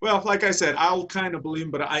 Well, like I said, I'll kind of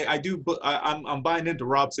believe, but I'm buying into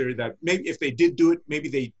Rob's theory that maybe if they did do it, maybe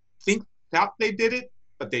they think thought they did it,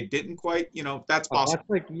 but they didn't quite. That's Oh, possible. that's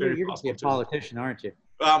like Very you're going to be a possible, too. politician, aren't you?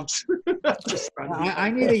 Just trying to be- I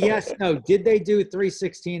need a yes, no. Did they do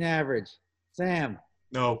 316 average? Sam,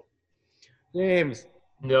 No. James,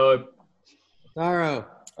 No, Taro,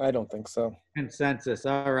 I don't think so. consensus.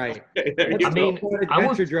 All right. There you Let's I mean, go for I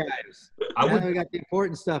would- adventure drives. I Now would. we got the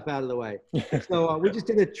important stuff out of the way. So we just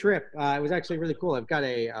did a trip. It was actually really cool. I've got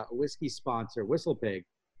a whiskey sponsor, Whistle Pig,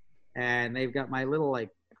 and they've got my little like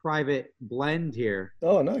private blend here,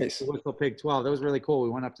 Oh, nice. the Whistle Pig 12. That was really cool. We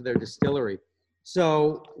went up to their distillery.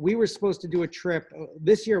 So we were supposed to do a trip.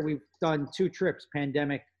 This year we've done 2 trips,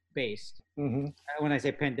 pandemic based. Hmm. When I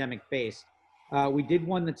say pandemic based, we did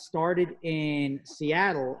one that started in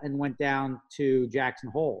Seattle and went down to Jackson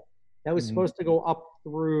Hole. That was Mhm. supposed to go up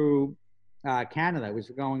through Canada. It was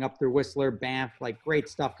going up through Whistler, Banff, like great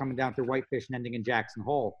stuff coming down through Whitefish and ending in Jackson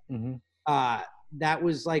Hole. Hmm. That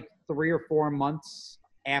was like 3 or 4 months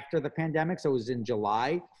after the pandemic. So it was in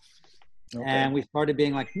July. Okay. And we started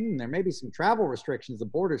being like, there may be some travel restrictions. The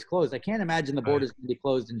border's closed. I can't imagine the border's going to be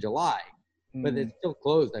closed in July, but it's still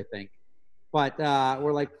closed, I think. But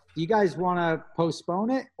we're like, do you guys want to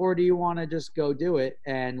postpone it, or do you want to just go do it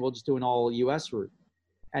and we'll just do an all U.S. route?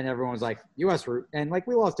 And everyone was like, U.S. route. And like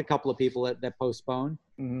we lost a couple of people that postponed,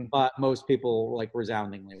 Mhm. but most people like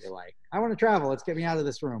resoundingly were like, I want to travel. Let's get me out of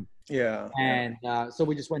this room. Yeah. And so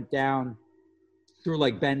we just went down through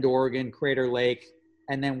like Bend, Oregon, Crater Lake,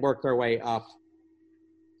 and then worked our way up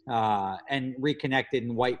and reconnected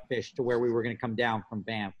in Whitefish to where we were going to come down from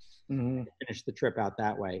Banff, Hmm. finish the trip out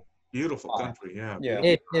that way. Beautiful country, yeah.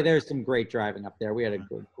 Yeah. There's some great driving up there. We had a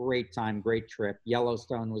great time, great trip.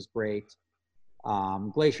 Yellowstone was great.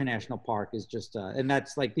 Glacier National Park is just, and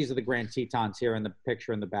that's like, these are the Grand Tetons here in the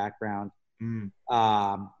picture in the background. Mm.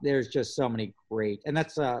 There's just so many great, and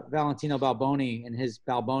that's Valentino Balboni and his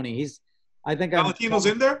Balboni. I think Valentino's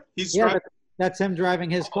in there? He's Yeah, driving? that's him driving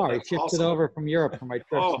his car. He that's shipped it awesome. over from Europe for my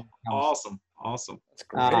trip. Oh, awesome. That's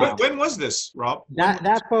great. When was this, Rob?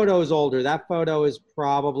 That photo is older. That photo is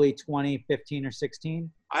probably 2015 or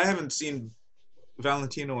 16. I haven't seen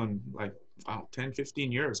Valentino in like 10,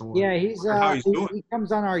 15 years. Yeah, he's wonder how he's doing. he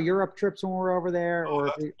comes on our Europe trips when we're over there, Oh, or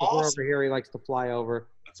that's if we're awesome. over here, he likes to fly over.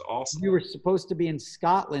 That's awesome. We were supposed to be in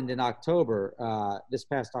Scotland in October, this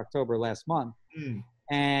past October last month. Mm.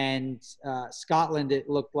 And Scotland, it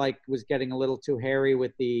looked like was getting a little too hairy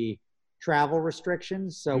with the travel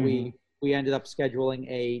restrictions. So we ended up scheduling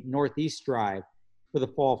a northeast drive for the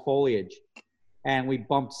fall foliage. And we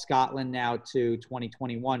bumped Scotland now to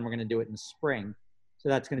 2021. We're going to do it in the spring. So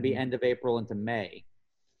that's going to be end of April into May.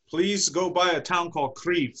 Please go by a town called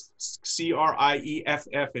Crieff,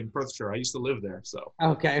 Crieff in Perthshire. I used to live there, so.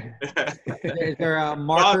 Okay. Is there a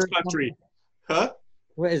marker? God's country. Huh?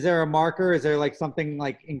 Is there a marker? Is there like something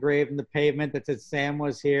like engraved in the pavement that says Sam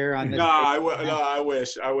was here on the? No, I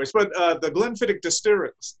wish. But the Glenfiddich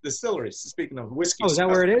Distillery, speaking of whiskey. Oh, is that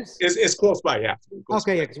where it is? It's close by, yeah.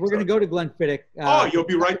 Okay, yeah, because we're going to go to Glenfiddich. You'll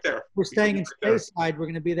be right there. We're staying in You'll be right there. Speyside. We're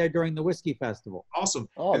going to be there during the whiskey festival. Awesome.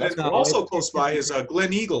 Oh, And that's then cool. also close by is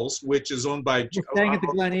Glen Eagles, which is owned by We're staying at the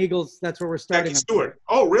Glen Eagles. That's where we're starting. Jackie Stewart.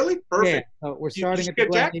 Oh, really? Perfect. Yeah, we're You starting should at the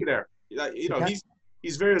get Glen Jackie Eagles. there.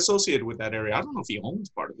 He's very associated with that area. I don't know if he owns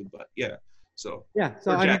part of it, but yeah. So Yeah, so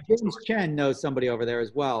Or I mean, Jackie James Stewart. Chen knows somebody over there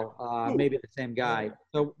as well. Ooh. Maybe the same guy.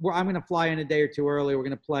 So I'm going to fly in a day or two early. We're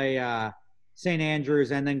going to play St.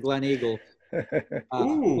 Andrews and then Glen Eagles.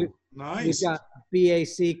 ooh, We've nice. got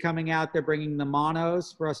BAC coming out. They're bringing the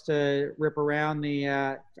monos for us to rip around the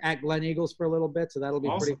at Glen Eagles for a little bit. So that'll be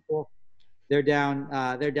pretty Awesome. cool. They're down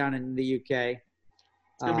in the UK. It's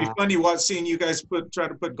gonna be funny seeing you guys try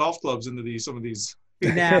to put golf clubs into some of these.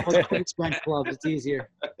 Nah, we'll just rent clubs. It's easier.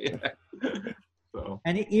 Yeah. So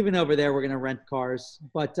And even over there, we're going to rent cars.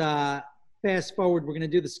 But fast forward, we're going to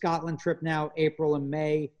do the Scotland trip now, April and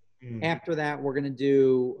May. After that, we're going to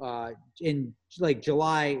do in like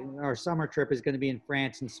July, our summer trip is going to be in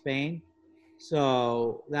France and Spain.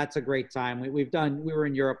 So that's a great time. We were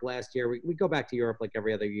in Europe last year. We go back to Europe like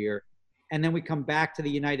every other year. And then we come back to the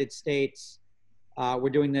United States. We're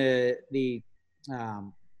doing the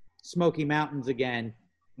Smoky Mountains again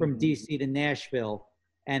from DC to Nashville.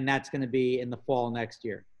 And that's going to be in the fall next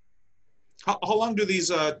year. How long do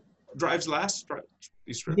these drives last?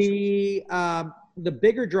 These trips? The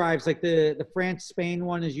bigger drives, like the France-Spain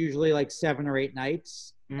one, is usually like 7 or 8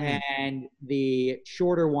 nights, and the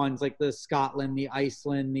shorter ones, like the Scotland, the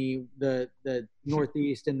Iceland, the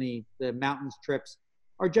Northeast, and the mountains trips,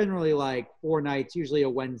 are generally like 4 nights, usually a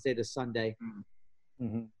Wednesday to Sunday.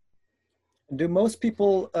 Mhm. Do most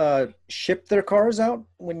people ship their cars out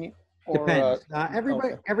when you? Or, Depends.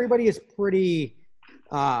 okay. Everybody is pretty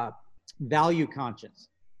value conscious.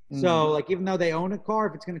 So like, even though they own a car,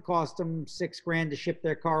 if it's going to cost them $6,000 to ship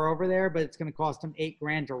their car over there, but it's going to cost them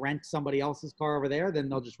 $8,000 to rent somebody else's car over there, then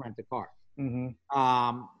they'll just rent a car.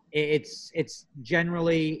 It's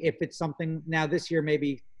generally, if it's something, now this year may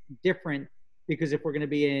be different, because if we're going to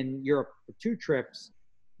be in Europe for 2 trips,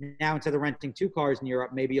 now instead of renting 2 cars in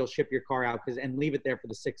Europe, maybe you'll ship your car out and leave it there for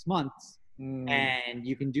the 6 months. And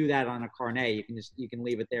you can do that on a Carnet. You can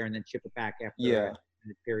leave it there and then ship it back after a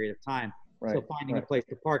period of time. Right. So finding a place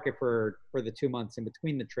to park it for the 2 months in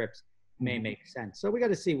between the trips may make sense. So we got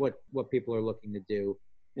to see what people are looking to do.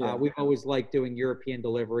 We've always liked doing European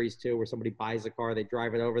deliveries too, where somebody buys a car, they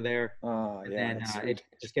drive it over there, and then it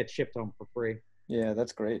just gets shipped home for free. Yeah,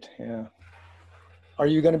 that's great. Yeah. Are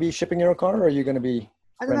you going to be shipping your car, or are you going to be?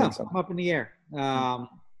 I don't know. I'm up in the air.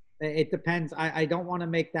 It depends. I don't want to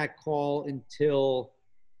make that call until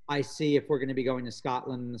I see if we're going to be going to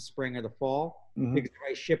Scotland in the spring or the fall. Because if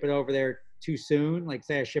I ship it over there too soon, like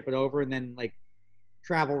say I ship it over and then like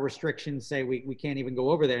travel restrictions say we can't even go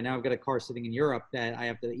over there. Now I've got a car sitting in Europe that I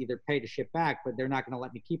have to either pay to ship back, but they're not going to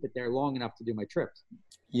let me keep it there long enough to do my trips.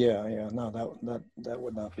 Yeah. No, that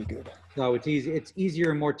would not be good. So it's easy. It's easier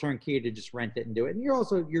and more turnkey to just rent it and do it. And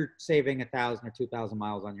you're saving 1,000 or 2,000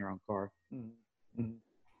 miles on your own car.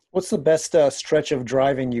 What's the best stretch of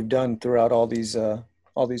driving you've done throughout all these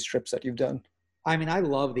trips that you've done? I mean, I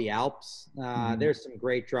love the Alps. There's some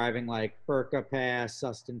great driving, like Furka Pass,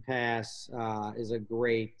 Suston Pass is a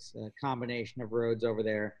great combination of roads over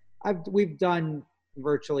there. We've done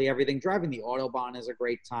virtually everything. Driving the Autobahn is a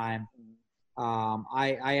great time.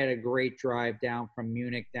 I had a great drive down from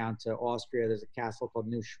Munich down to Austria. There's a castle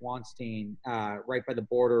called Neuschwanstein, right by the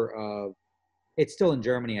border of, it's still in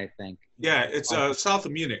Germany, I think. Yeah, it's south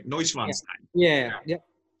of Munich, Neuschwanstein. Yeah.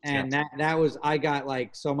 And that was, I got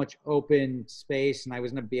like so much open space, and I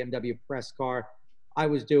was in a BMW press car. I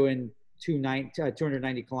was doing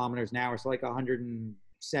 290 kilometers an hour, so like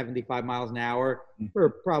 175 miles an hour for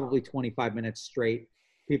probably 25 minutes straight.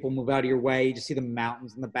 People move out of your way. You just see the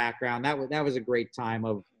mountains in the background. That was a great time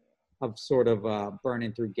of sort of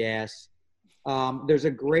burning through gas. There's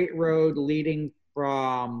a great road leading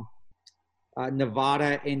from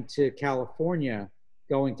Nevada into California,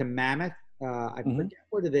 going to Mammoth. I forget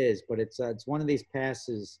what it is, but it's one of these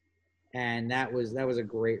passes, and that was a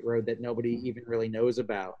great road that nobody even really knows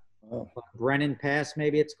about. Brennan Pass,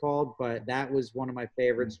 maybe it's called, but that was one of my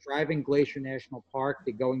favorites. Driving Glacier National Park,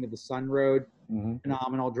 going to the Sun Road,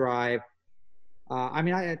 phenomenal drive. I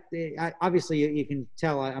mean, I obviously you can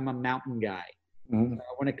tell I'm a mountain guy.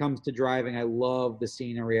 When it comes to driving, I love the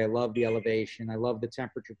scenery, I love the elevation, I love the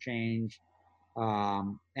temperature change,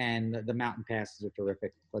 and the mountain passes are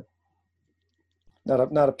terrific. But not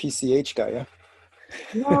a PCH guy, yeah?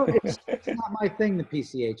 No, it's not my thing, the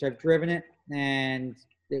PCH. I've driven it, and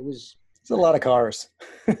it's a lot of cars.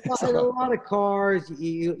 a lot of cars.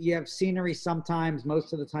 You have scenery sometimes.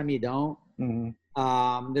 Most of the time you don't.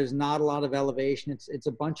 There's not a lot of elevation. It's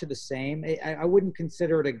a bunch of the same. I wouldn't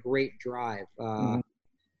consider it a great drive.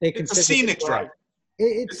 It's a scenic drive.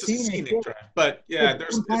 It's a scenic drive. But yeah,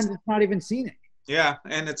 sometimes it's not even scenic. Yeah,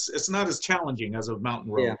 and it's not as challenging as a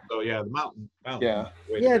mountain road. So yeah, the mountain.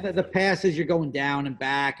 The passes, you're going down and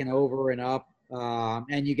back and over and up,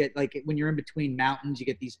 and you get like when you're in between mountains, you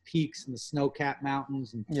get these peaks and the snow-capped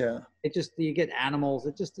mountains, and you get animals.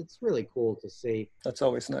 It's really cool to see. That's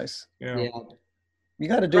always nice. Yeah. You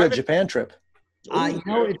got to do a Japan trip.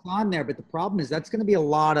 It's on there, but the problem is that's going to be a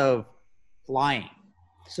lot of flying.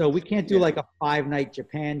 So we can't do like a 5-night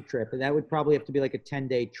Japan trip, and that would probably have to be like a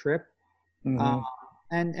 10-day trip.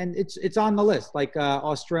 And it's on the list. Like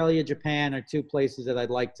Australia, Japan are 2 places that I'd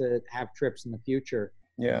like to have trips in the future.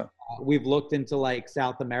 Yeah, we've looked into like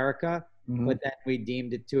South America, but then we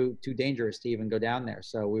deemed it too dangerous to even go down there.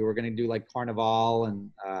 So we were going to do like Carnival and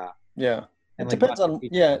it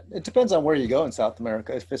depends on where you go in South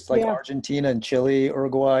America. If it's like Argentina and Chile,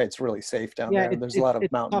 Uruguay, it's really safe down there. There's a lot of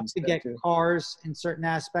mountains. It's tough to get cars in certain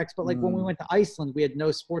aspects, but like when we went to Iceland, we had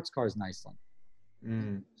no sports cars in Iceland.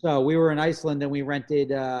 So we were in Iceland and we rented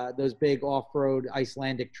those big off-road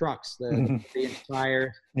Icelandic trucks, the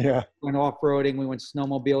entire went off-roading. We went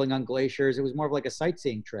snowmobiling on glaciers. It was more of like a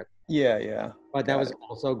sightseeing trip. But that was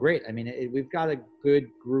also great. I mean, we've got a good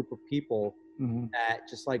group of people that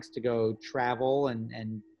just likes to go travel,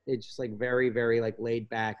 and it's just like very, very like laid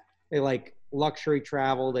back. They like luxury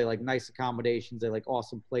travel. They like nice accommodations. They like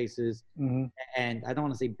awesome places. And I don't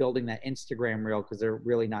want to say building that Instagram reel, because they're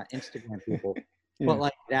really not Instagram people. But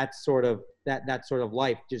like that sort of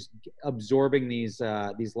life, just absorbing these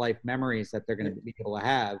life memories that they're going to be able to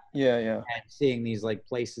have. And seeing these like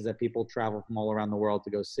places that people travel from all around the world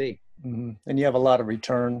to go see. And you have a lot of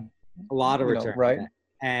return. Right?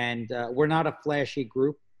 and we're not a flashy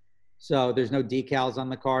group. So there's no decals on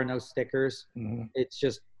the car, no stickers. Mhm. It's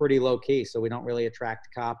just pretty low key. So we don't really attract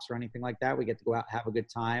cops or anything like that. We get to go out, have a good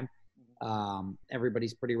time.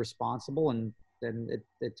 Everybody's pretty responsible, and then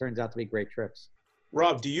it turns out to be great trips.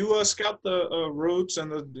 Rob, do you scout the routes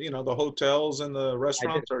and the hotels and the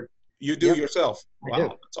restaurants, or you do Yep. yourself? I Wow, do.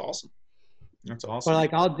 that's awesome. That's awesome. But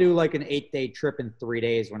like I'll do like an 8-day trip in 3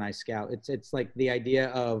 days when I scout. It's like the idea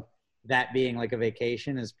of that being like a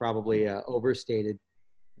vacation is probably overstated.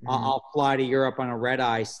 I'll fly to Europe on a red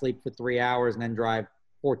eye, sleep for 3 hours, and then drive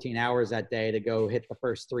 14 hours that day to go hit the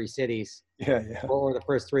first 3 cities Yeah. or the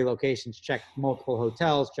first 3 locations, check multiple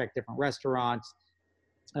hotels, check different restaurants,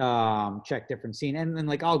 check different scene. And then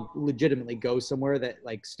like I'll legitimately go somewhere that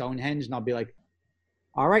like Stonehenge, and I'll be like,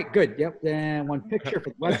 all right, good. Yep. Then one picture for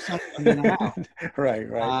the website, and then I'm out. Right.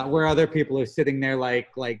 Where other people are sitting there like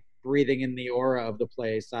breathing in the aura of the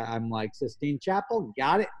place. I'm like, Sistine Chapel,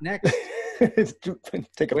 got it. Next.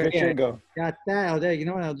 Take a picture and go. Got that. You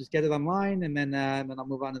know what? I'll just get it online, and then I'll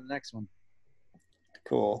move on to the next one.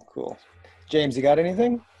 Cool. James, you got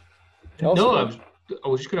anything? No, I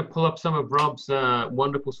was just going to pull up some of Rob's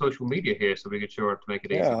wonderful social media here so we could show up to make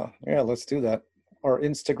it easy. Yeah, let's do that. Or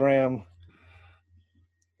Instagram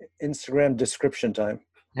description time.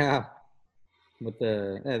 Yeah. With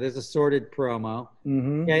there's a sorted promo.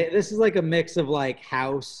 Mm-hmm. Yeah, this is like a mix of like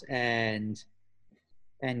house and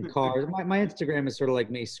cars. My Instagram is sort of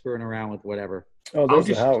like me screwing around with whatever. Oh, there's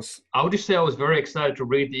the house. I would just say I was very excited to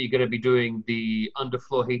read that you're going to be doing the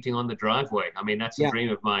underfloor heating on the driveway. I mean, that's a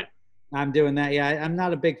dream of mine. I'm doing that. Yeah, I'm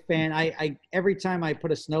not a big fan. I every time I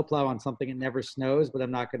put a snowplow on something, it never snows, but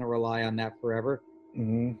I'm not going to rely on that forever.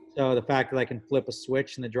 Mm-hmm. So the fact that I can flip a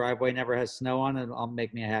switch and the driveway never has snow on it, it'll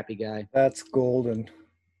make me a happy guy. That's golden.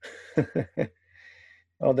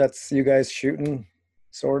 Oh, that's you guys shooting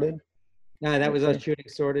sorted? No, that was us shooting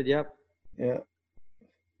sorted. Yep. Yeah.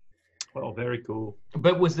 Oh, very cool.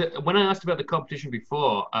 But when I asked about the competition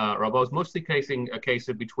before, Rob, I was mostly casing a case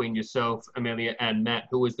of between yourself, Amelia, and Matt,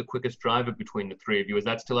 who was the quickest driver between the 3 of you. Is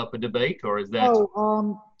that still up for debate, or is that?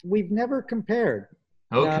 Oh, we've never compared.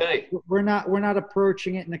 Okay. We're not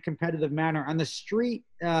approaching it in a competitive manner. On the street,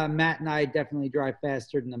 Matt and I definitely drive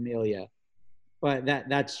faster than Amelia, but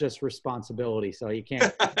that's just responsibility. So you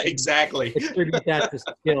can't exactly attribute that to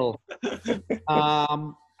skill.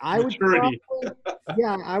 I would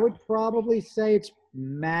probably say it's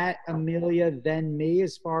Matt, Amelia, then me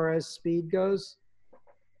as far as speed goes.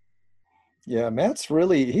 Yeah,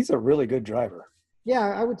 he's a really good driver. Yeah,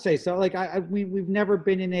 I would say so. Like we've never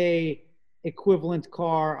been in a equivalent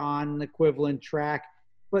car on an equivalent track,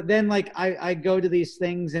 but then like I go to these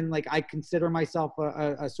things and like I consider myself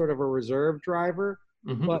a sort of a reserve driver.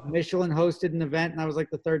 Mm-hmm. But Michelin hosted an event and I was like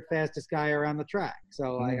the 3rd fastest guy around the track.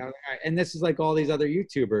 So and this is like all these other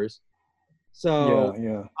YouTubers. So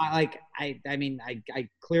yeah. I mean I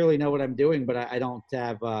clearly know what I'm doing, but I don't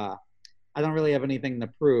really have anything to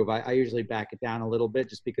prove. I usually back it down a little bit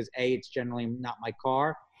just because it's generally not my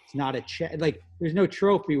car. It's not a check. Like there's no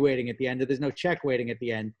trophy waiting at the end. There's no check waiting at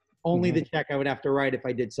the end. Only the check I would have to write if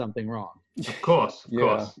I did something wrong. Of course.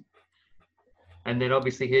 And then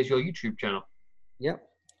obviously here's your YouTube channel. Yep.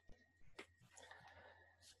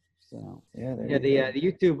 So the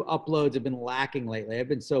YouTube uploads have been lacking lately. I've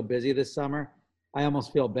been so busy this summer. I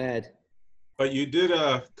almost feel bad. But you did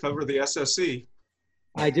cover the SSC.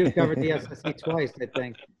 I do cover the SSC twice, I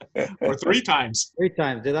think. Or 3 times. 3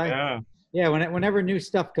 times, did I? Yeah. Yeah, whenever new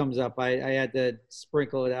stuff comes up, I had to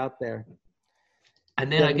sprinkle it out there. And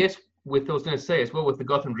then I guess I was going to say as well with the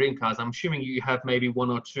Gotham Dream cars, I'm assuming you have maybe 1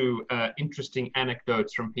 or 2 interesting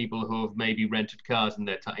anecdotes from people who have maybe rented cars in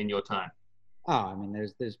in your time. Oh, I mean,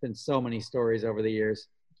 there's been so many stories over the years,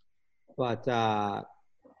 but I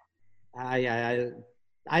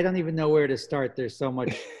don't even know where to start. There's so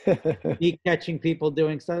much me catching people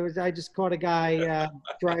doing stuff. I just caught a guy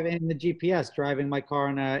driving the GPS, driving my car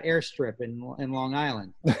on an airstrip in Long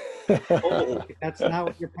Island. Oh, that's not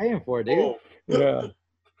what you're paying for, dude. Oh. Yeah.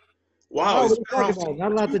 Wow.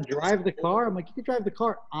 Not allowed to drive the car. I'm like, you can drive the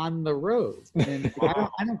car on the road. And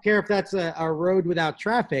I don't care if that's a road without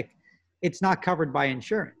traffic. It's not covered by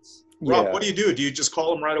insurance. Rob, what do you do? Do you just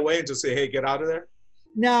call them right away and just say, hey, get out of there?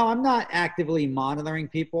 No, I'm not actively monitoring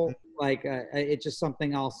people. Like it's just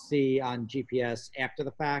something I'll see on GPS after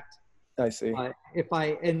the fact. I see. And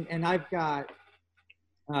I've got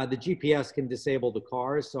the GPS can disable the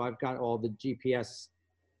cars, so I've got all the GPS.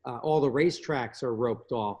 All the racetracks are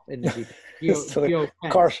roped off in the so the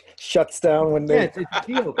car shuts down when they. Yeah, it's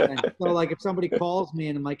geo fence. So like if somebody calls me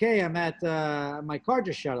and I'm like, hey, I'm at my car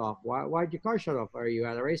just shut off. Why'd your car shut off? Are you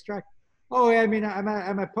at a racetrack? Oh, I mean, I'm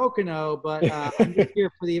at Pocono, but I'm just here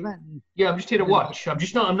for the event. Yeah, I'm just here to watch.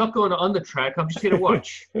 I'm not going on the track. I'm just here to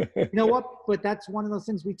watch. You know what? But that's one of those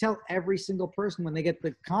things we tell every single person when they get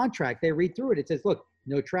the contract. They read through it. It says, look,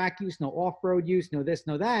 no track use, no off-road use, no this,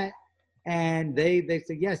 no that. And they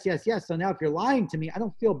say, yes, yes, yes. So now if you're lying to me, I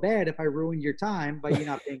don't feel bad if I ruined your time by you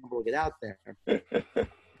not being able to get out there.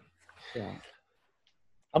 Yeah.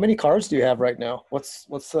 How many cars do you have right now? What's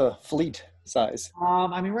the fleet size?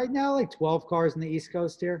 I mean, right now, like 12 cars on the East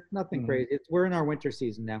Coast here. Nothing Mhm. crazy. We're in our winter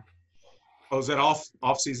season now. Oh, is that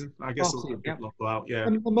off season? I guess Off-season, it'll yep. go out. Yeah. I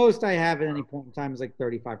mean, the most I have at any point in time is like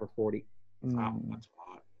 35 or 40. Wow, Mm, that's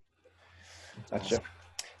a lot. That's gotcha. awesome.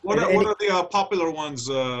 What And are the popular ones?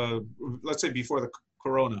 Let's say before the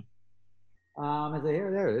Corona. Is it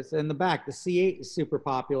here? There it is. In the back, the C8 is super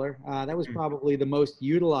popular. That was Hmm. probably the most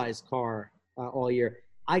utilized car all year.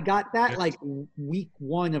 I got that Yes. like week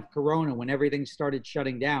 1 of Corona when everything started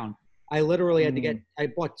shutting down. I literally had to I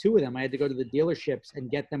bought 2 of them. I had to go to the dealerships and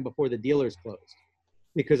get them before the dealers closed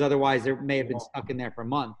because otherwise they may have been stuck in there for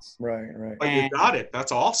months. Right, right. But you And got it.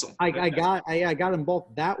 That's awesome. I got them both.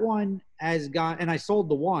 That one has gone, and I sold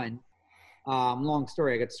the one. Long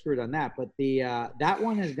story, I got screwed on that. But that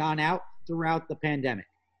one has gone out throughout the pandemic.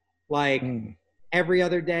 Like Mm. every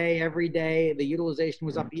other day, every day, the utilization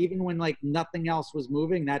was up. Even when like nothing else was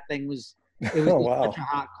moving, that thing was. It was Oh, just wow. such a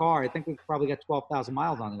hot car. I think we've probably got 12,000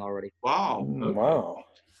 miles on it already. Wow. Mm, wow.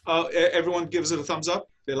 Everyone gives it a thumbs up.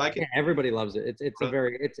 They like it. Yeah, everybody loves it. It's a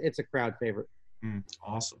very it's a crowd favorite.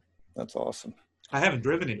 Awesome. That's awesome. I haven't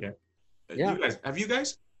driven it yet. Yeah. Have you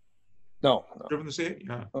guys No, driven the C8?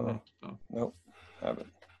 Yeah. Uh-uh. No. no, I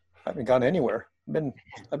haven't gone anywhere.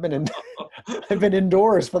 I've been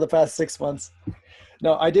indoors for the past 6 months.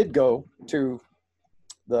 No, I did go to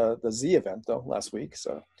the Z event though last week,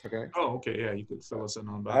 so Okay. Oh, okay. Yeah, you could fill us in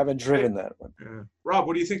on that. I haven't driven that one. Yeah. Rob,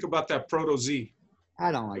 what do you think about that Proto Z?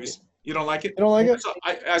 I don't like it. You don't like it? You don't like it? So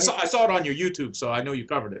I saw it on your YouTube, so I know you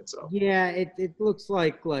covered it. So Yeah, it looks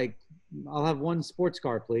like I'll have one sports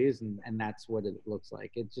car, please, and that's what it looks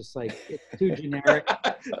like. It's just like it's too generic.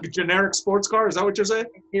 generic sports car? Is that what you're saying?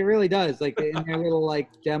 It really does. Like in their little like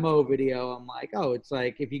demo video, I'm like, oh, it's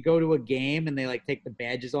like if you go to a game and they like take the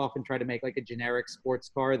badges off and try to make like a generic sports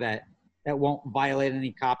car that won't violate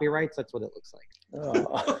any copyrights. That's what it looks like.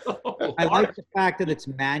 Oh, I like the fact that it's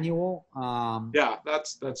manual. Yeah,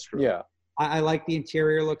 that's true. yeah. I like the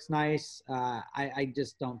interior looks nice. I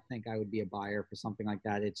just don't think I would be a buyer for something like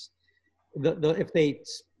that. It's if they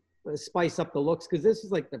spice up the looks, because this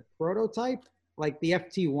is like the prototype. Like the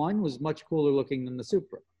FT1 was much cooler looking than the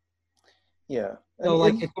Supra. Yeah. So And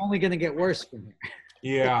like it's only going to get worse from here. it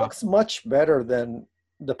Yeah. looks much better than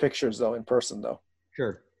the pictures though in person though.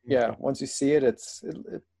 Sure. Yeah. Once you see it, it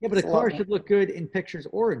Yeah, but a It's a lot car more- should look good in pictures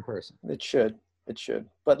or in person. it should. It should.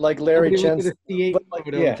 But like Larry Nobody looked Chen's, at a C8 but like,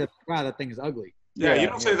 photo yeah. and said, wow, that thing is ugly. Yeah, you Yeah,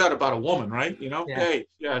 don't say that about a woman, right? You know? Yeah. Hey,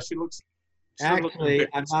 yeah, she looks. she looks Actually, good.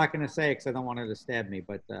 I'm not going to say it because I don't want her to stab me,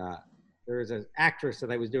 but there was an actress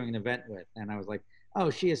that I was doing an event with, and I was like, oh,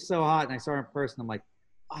 she is so hot. And I saw her in person. I'm like,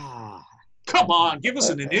 Come on, give us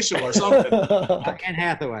an initial or something. Anne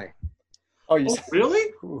Hathaway. Oh, you Oh,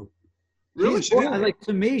 really? Ooh. Really? She's She gorgeous. did? Like,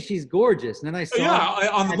 to me, she's gorgeous. And then I saw Yeah, her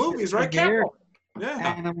on the at movies, right? premiere, Carol.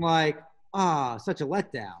 Yeah. and I'm like, such a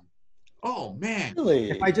letdown. Oh man.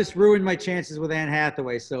 Really? If I just ruined my chances with Anne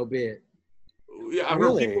Hathaway, so be it. Yeah, I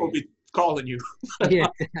Really? know people will be calling you. Yeah,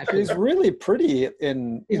 She's really pretty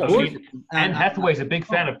in, she's you know, gorgeous. Anne Hathaway's a big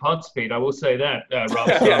fan of Pod Speed. I will say that, Rob.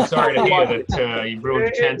 So I'm sorry to hear that you've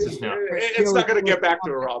ruined your chances now. It's not going to get back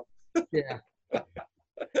to her, Rob. Yeah.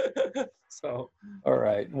 So all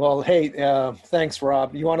right. Well, hey, thanks,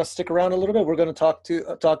 Rob. You want to stick around a little bit? We're going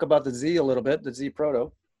to talk about the Z a little bit, the Z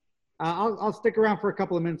Proto. I'll stick around for a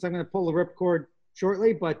couple of minutes. I'm going to pull the ripcord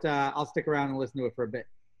shortly, but I'll stick around and listen to it for a bit.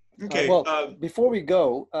 okay. Well, before we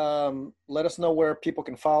go, let us know where people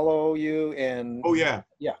can follow you and. Oh yeah.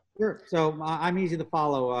 Sure. So I'm easy to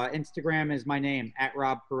follow. Instagram is my name,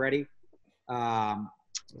 @RobPeretti. There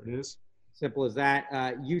it is. Simple as that.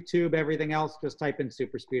 YouTube, everything else, just type in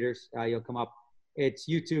Super Speeders. You'll come up. It's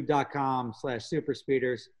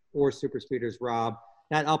youtube.com/superspeeders or Superspeeders Rob.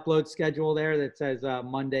 That upload schedule there that says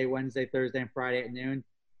Monday, Wednesday, Thursday, and Friday at noon.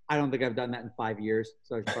 I don't think I've done that in 5 years.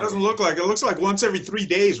 So it's It probably- doesn't look like it. Looks like once every 3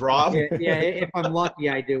 days, Rob. yeah, if I'm lucky,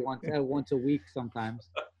 I do once a week sometimes.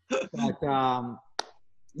 But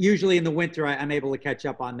usually in the winter, I'm able to catch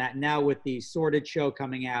up on that. Now with the Sorted show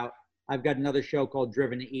coming out, I've got another show called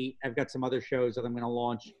Driven to Eat. I've got some other shows that I'm going to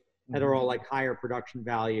launch that are all like higher production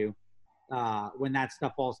value. When that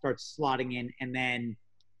stuff all starts slotting in, and then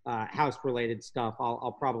house-related stuff,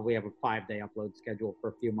 I'll probably have a 5-day upload schedule for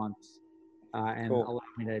a few months. and Cool. allow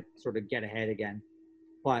me to sort of get ahead again.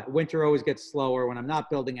 But winter always gets slower when I'm not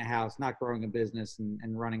building a house, not growing a business, and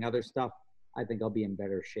running other stuff. I think I'll be in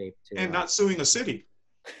better shape too. And not suing a city.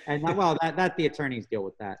 And well, that the attorneys deal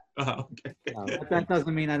with that. Okay. So that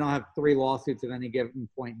doesn't mean I don't have 3 lawsuits at any given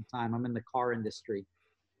point in time. I'm in the car industry,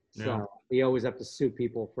 so Yeah. we always have to sue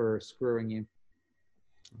people for screwing you.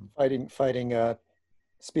 Fighting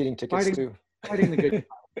speeding tickets Fighting- too. Fighting the good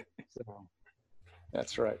fight. So.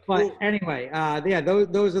 That's right. But Cool. anyway, yeah,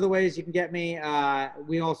 those are the ways you can get me.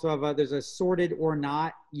 We also have there's a Sorted or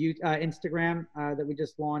Not Instagram that we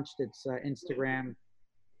just launched. It's Instagram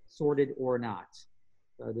Sorted or Not.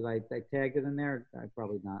 So did I tagged it in there? I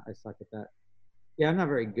probably not. I suck at that. Yeah, I'm not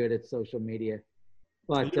very good at social media.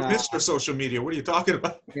 But You're Mr. Social Media. What are you talking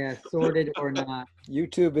about? yeah, Sorted or Not.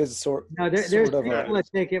 YouTube is No, there's sort of people a, that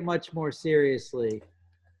take it much more seriously.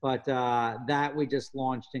 But that we just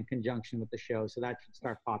launched in conjunction with the show, so that should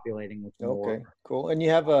start populating with more. okay, cool. And you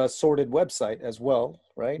have a sorted website as well,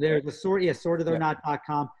 right? There's a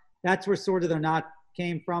sortedornot.com. That's where Sorted or Not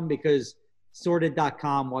came from because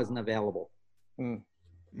sorted.com wasn't available.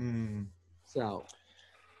 Mm, So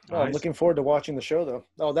Oh, I'm nice. looking forward to watching the show though.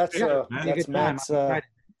 Oh, that's Yeah, man. that's Good time. Matt's I'm excited.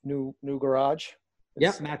 new garage. yep,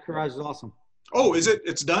 It's- Matt Garage is awesome. Oh,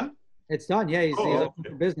 it's done? It's done. Yeah, he's Oh, open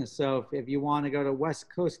for business. So if you want to go to West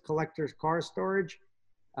Coast Collectors Car Storage,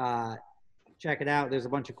 check it out. There's a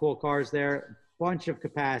bunch of cool cars there, bunch of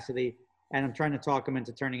capacity, and I'm trying to talk them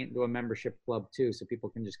into turning it into a membership club too, so people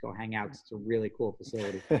can just go hang out. 'Cause it's a really cool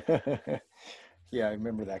facility. Yeah, I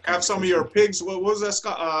remember that. Have some of your pigs. What was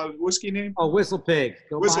that whiskey name? Oh, Whistle Pig.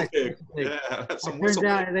 Go Whistle buy Pig. Whistle Pig. Yeah, have It some turns Whistle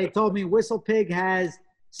out Pig. they told me Whistle Pig has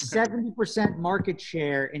 70% market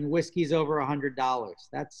share in whiskeys over $100.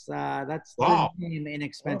 That's Wow. an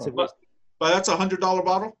inexpensive But, whiskey. but that's $100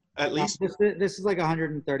 bottle at least. This is like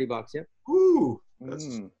 $130. Yep. Ooh, that's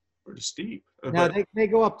Mm, pretty steep. No, But they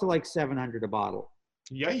go up to like $700 a bottle.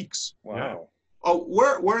 yikes! Yeah. wow. Oh,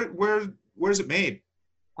 where's it made?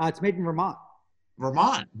 It's made in Vermont.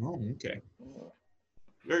 Vermont. Oh, okay.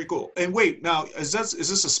 Very cool. And wait, now is this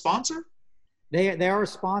a sponsor? They are a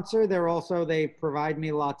sponsor. They provide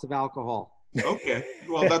me lots of alcohol. Okay.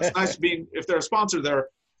 Well, that's nice being if they're a sponsor.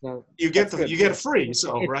 So You get That's good. you get it free.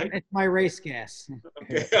 So it's, right. it's my race gas.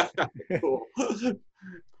 Okay. Cool.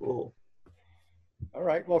 Cool. All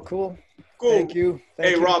right. Well, cool. Cool. Thank you. Hey,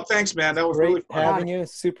 Thank you. Rob. Thanks, man. That was Great really fun. having you.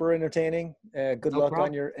 Super entertaining. Good No luck problem.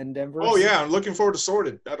 on your endeavors. Oh yeah, I'm looking forward to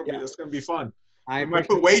Sorted. Yeah. That's gonna be fun. I I might appreciate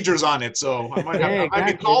put wagers on it, so I might Yeah, I might be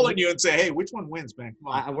exactly. calling you and say, hey, which one wins, man?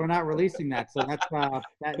 Come on. we're not releasing that, so that's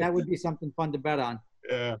that would be something fun to bet on.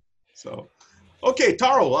 Yeah. So, okay,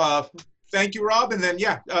 Taro. Thank you, Rob. And then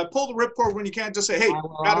pull the ripcord when you can. Just say, hey,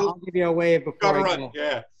 I'll give you a wave before gotta I run. go.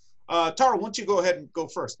 Yeah. Taro, why don't you go ahead and go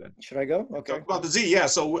first then? Should I go? Okay. Talk about the Z. Yeah.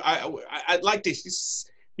 So I'd like to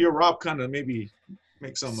hear Rob kind of maybe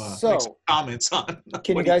make some comments on. Can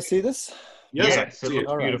you what guys see this? Yes, I Yes, it see looks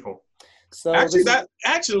All right. beautiful. So Actually, this is- that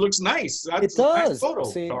actually looks nice. it That's a nice does. photo,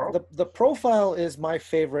 See, Taro. the profile is my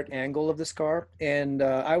favorite angle of this car, and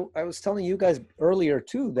I was telling you guys earlier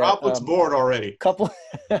too that Rob looks bored already. couple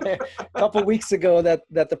weeks ago that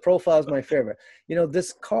the profile is my favorite. You know,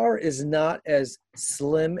 this car is not as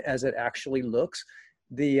slim as it actually looks.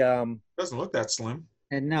 The Doesn't look that slim.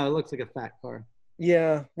 And no, it looks like a fat car.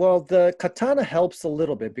 yeah, well, the Katana helps a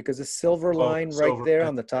little bit because the silver line right silver there line,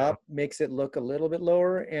 on the top makes it look a little bit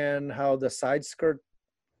lower, and how the side skirt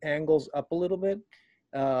angles up a little bit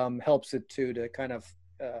helps it too, to kind of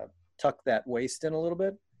tuck that waist in a little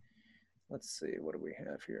bit. Let's see, what do we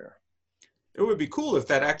have here? It would be cool if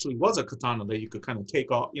that actually was a katana that you could kind of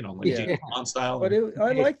take off, like Yeah. James Bond style. But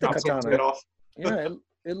I like the chop some Katana. head off. Yeah,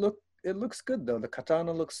 it looks good though. The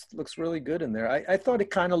Katana looks really good in there. I thought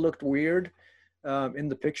it kind of looked weird in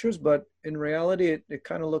the pictures, but in reality it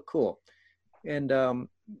kind of looked cool. And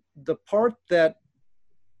the part that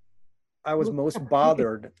I was Looks most like a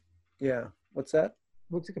bothered, yeah, what's that?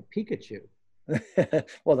 Looks like a Pikachu.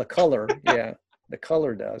 Well, the color, yeah, the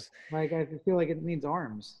color does. Like I feel like it needs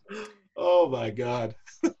arms. Oh my God.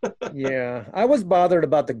 Yeah, I was bothered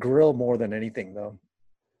about the grill more than anything though.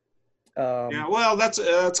 Yeah, well,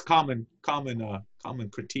 that's common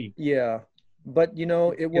critique. Yeah, but it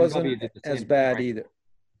BMW wasn't did the as same bad thing, right?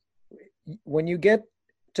 either. When you get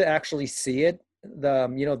to actually see it,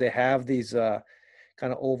 they have these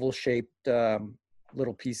kind of oval shaped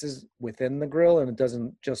little pieces within the grill, and it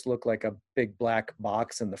doesn't just look like a big black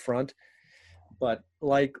box in the front. But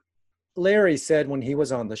like Larry said when he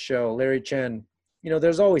was on the show, Larry Chen,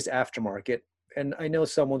 there's always aftermarket, and I know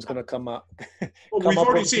someone's going to come up. Well, come we've up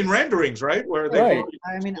already with- seen renderings, right? Where they Right.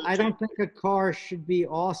 I mean, I don't think a car should be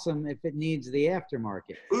awesome if it needs the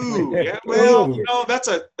aftermarket. Ooh, Like, yeah. Well, Ooh. no,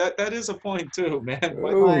 that is a point too, man.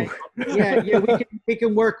 But- Ooh. like, yeah, we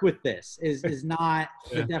can work with this. Is not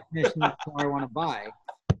the definition of car I want to buy.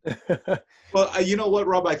 Well, you know what,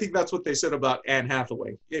 Rob? I think that's what they said about Anne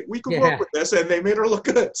Hathaway. We could Yeah. work with this, and they made her look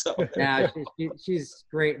good. So. Yeah, she's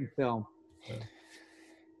great in film.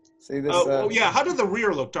 See this? Oh yeah. How did the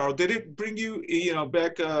rear look, Taro? Did it bring you,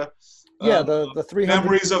 back? Yeah, the 300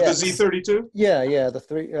 memories of the yes. Z32. Yeah, the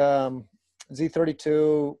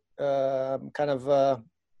Z32 kind of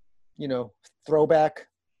throwback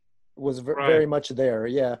was very much there.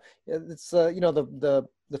 Yeah, it's the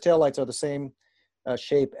taillights are the same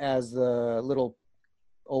shape as the little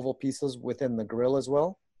oval pieces within the grille as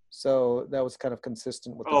well. So that was kind of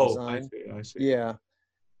consistent with the design. I see. Yeah.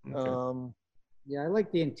 Okay. Yeah, I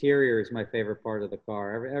like the interior is my favorite part of the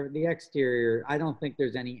car. The exterior, I don't think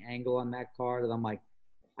there's any angle on that car that I'm like,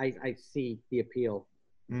 I see the appeal.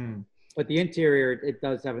 Mm. But the interior, it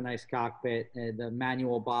does have a nice cockpit and the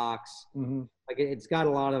manual box. Mm-hmm. Like it's got a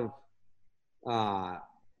lot of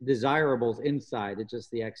desirables inside. It's just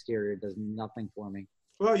the exterior does nothing for me.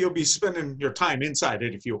 Well, you'll be spending your time inside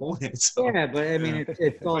it if you own it. So. Yeah, but I mean,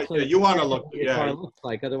 it's also you want to look. what your car looks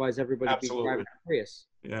like. Otherwise, everybody be driving a Prius.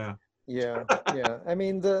 Yeah. Yeah. I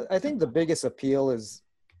mean, I think the biggest appeal is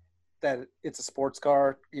that it's a sports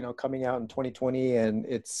car, coming out in 2020, and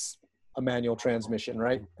it's a manual transmission,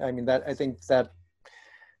 right? I mean, I think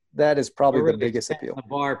that is probably the biggest appeal. The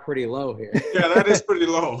bar pretty low here. Yeah, that is pretty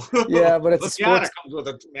low. Yeah, but it's a sports. comes with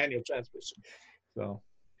a manual transmission. So.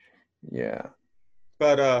 Yeah.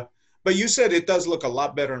 But you said it does look a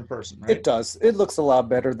lot better in person, right? It does. It looks a lot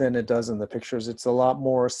better than it does in the pictures. It's a lot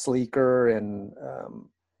more sleeker, and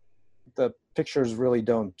the pictures really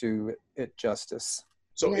don't do it justice.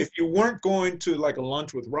 So if you weren't going to like a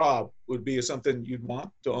lunch with Rob, would be something you'd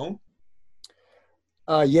want to own?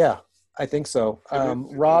 Yeah, I think so.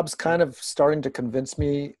 Rob's kind of starting to convince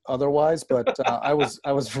me otherwise, but I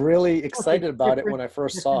was really excited about it when I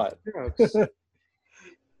first saw it.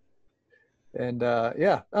 And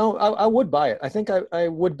I would buy it. I think I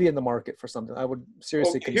would be in the market for something. I would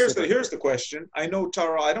seriously consider. Here's the question. I know,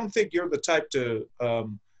 Taro, I don't think you're the type to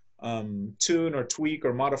tune or tweak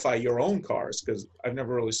or modify your own cars, because I've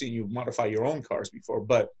never really seen you modify your own cars before.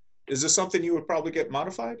 But is this something you would probably get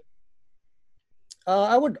modified?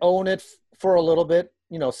 I would own it for a little bit,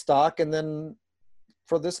 stock, and then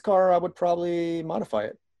for this car, I would probably modify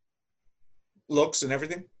it. Looks and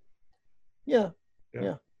everything? Yeah.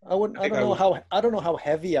 I don't know how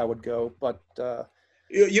heavy I would go, but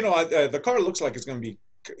the car looks like it's going to be,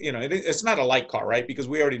 it's not a light car, right? Because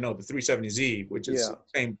we already know the 370Z, which is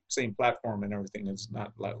same platform and everything, is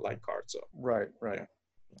not a light car. So right.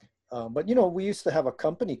 Yeah. But we used to have a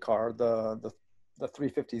company car, the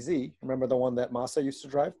 350Z. Remember the one that Masa used to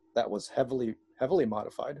drive? That was heavily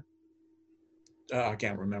modified. I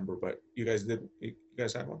can't remember, but you guys did. You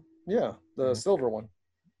guys had one? Yeah, the silver one,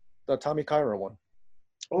 the Tommy Kyra one.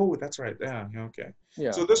 Oh, that's right. Yeah. Okay.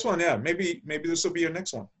 Yeah. So this one, maybe this will be your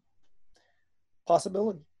next one.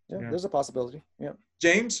 Possibility. Yeah, there's a possibility. Yeah.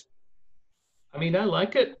 James? I mean, I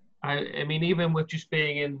like it. I mean, even with just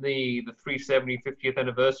being in the 370 50th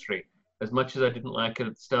anniversary, as much as I didn't like it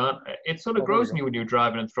at the start, it sort of grows on you when you're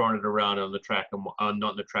driving and throwing it around on the track, and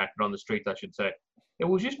not on the track, but on the streets, I should say. It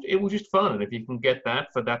was just fun, and if you can get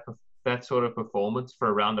that for that sort of performance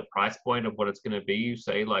for around the price point of what it's going to be, you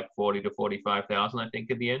say like 40 to 45,000, I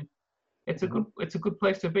think in the end, it's a good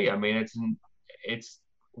place to be. I mean, it's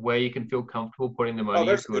where you can feel comfortable putting the money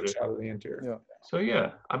into it. Shot of the interior. Yeah. So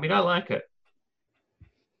yeah, I mean, I like it.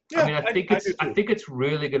 Yeah, I mean, I think it's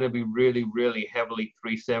really going to be really, really heavily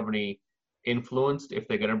 370 influenced if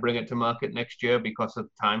they're going to bring it to market next year because of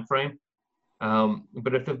the time frame.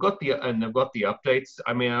 But if they've got the updates,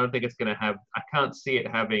 I mean, I don't think it's going to have. I can't see it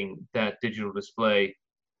having that digital display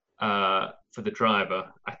for the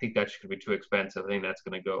driver. I think that's going to be too expensive. I think that's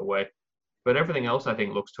going to go away. But everything else, I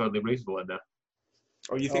think, looks totally reasonable in there.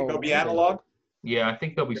 Oh, you think there'll be analog? Yeah, I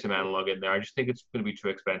think there'll be some analog in there. I just think it's going to be too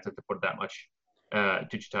expensive to put that much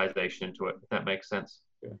digitization into it. If that makes sense.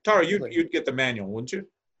 Yeah. Tara, you'd get the manual, wouldn't you?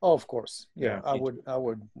 Oh, of course. Yeah, Yeah, I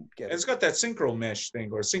would get And it. it's got that synchro mesh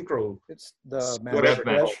thing, or synchro. It's the Whatever.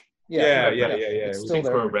 Rev. Yeah. It's still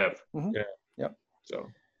there. Synchro Rev. So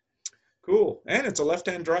cool, and it's a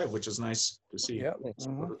left-hand drive, which is nice to see. Yeah. It's a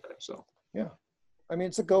prototype, so I mean,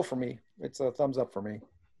 it's a go for me. It's a thumbs up for me,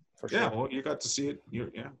 for sure. yeah. Well, you got to see it. You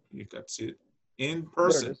got to see it in There it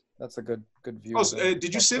person. is. That's a good view. Oh, of so, it.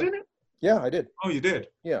 did you sit in it? Yeah, I did. Oh, you did.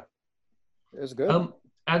 It was good.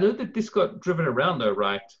 I know that this got driven around though,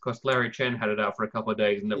 right? Because Larry Chen had it out for a couple of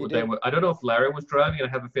days, and He they did. were. I don't know if Larry was driving, and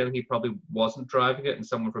I have a feeling he probably wasn't driving it, and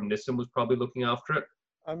someone from Nissan was probably looking after it.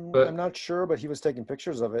 I'm But not sure, but he was taking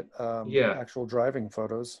pictures of it. Yeah. Actual driving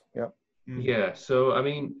photos. Yeah. yeah, so I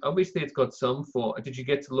mean, obviously it's got some for. Did you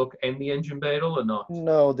get to look in the engine bay at all or not?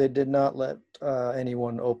 No, they did not let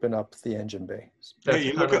anyone open up the engine bay. That's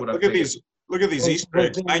Hey, kind of what I look at figured. these. Look at these Was Easter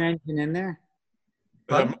eggs. there an engine in there?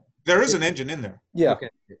 There is an engine in there. Yeah. Okay.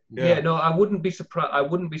 Yeah, no, I wouldn't be surprised. I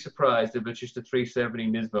wouldn't be surprised if it's just a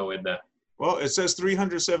 370 Nismo in there. Well, it says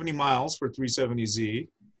 370 miles for 370Z,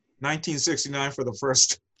 1969 for the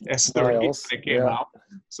first S30 Miles, that came yeah. out.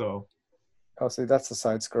 So, Oh, see, that's the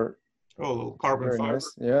side skirt. a little carbon Very fiber.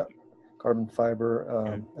 nice. Yeah. Carbon fiber.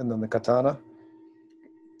 Okay. And then the Katana.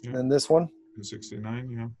 Yeah. And this one.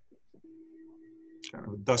 69, kind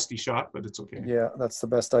of a dusty shot, but it's okay. Yeah, that's the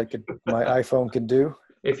best my iPhone can do.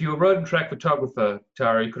 If you were a road and track photographer,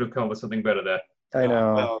 Tara, you could have come up with something better there. I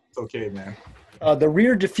know. Well, it's okay, man. The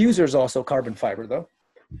rear diffuser is also carbon fiber, though.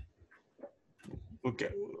 Okay,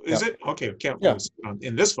 is it? Okay, can't Yeah. really see it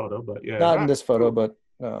in this photo, but yeah. Not in this photo, cool.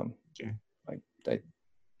 but Okay.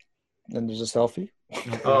 then there's a selfie.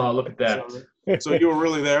 Okay. Oh, look at that. So you were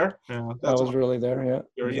really there? Yeah, I that's was really there. Yeah.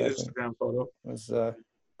 your Exactly. Instagram photo. It was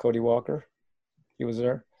Cody Walker. He was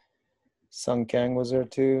there. Sung Kang was there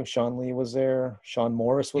too. Sean Lee was there. Sean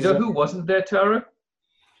Morris You was know there. who wasn't there, Tara?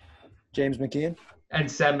 James McKeon. And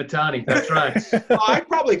Sam Matani. That's right. Well, I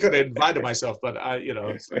probably could have invited myself, but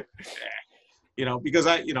it's like, because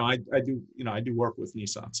I do work with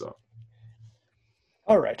Nissan, so.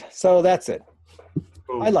 All right. So that's it.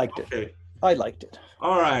 Cool. I liked it. Okay. I liked it.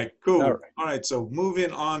 All right. Cool. All right. All right. So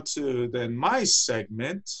moving on to then my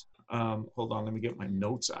segment. Hold on. Let me get my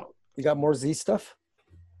notes out. You got more Z stuff?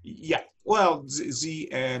 Yeah. Well, Z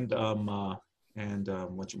and whatchamacallit.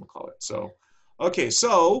 So, okay.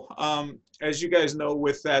 So, as you guys know,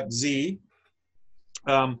 with that Z,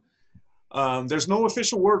 there's no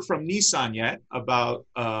official word from Nissan yet about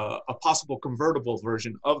a possible convertible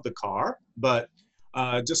version of the car, but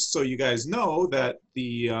just so you guys know that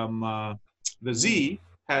the Z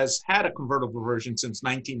has had a convertible version since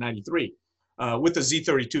 1993 with the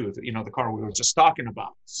Z32, the car we were just talking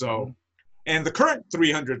about. So, and the current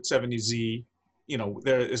 370Z,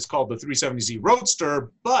 there is called the 370Z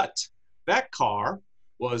Roadster, but that car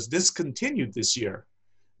was discontinued this year.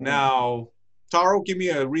 Now, Taro, give me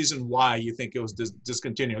a reason why you think it was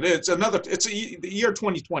discontinued. It's the year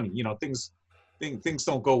 2020. Things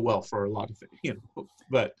don't go well for a lot of things.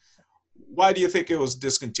 But why do you think it was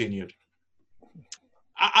discontinued?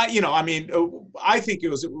 I think it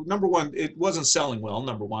was, number one, it wasn't selling well,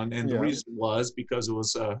 number one, and the reason was because it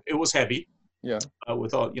was heavy. Yeah.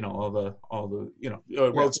 With all the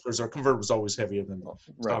roadsters or convertibles always heavier than the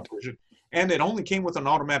stock version, and it only came with an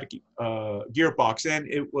automatic gearbox, and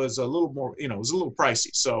it was a little more, it was a little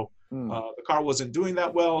pricey. So the car wasn't doing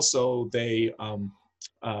that well, so they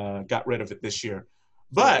got rid of it this year.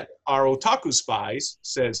 But our Otaku Spies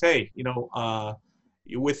says, hey,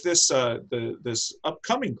 with this this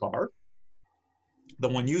upcoming car, the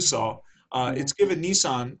one you saw, it's given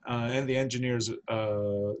Nissan and the engineers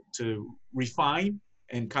to refine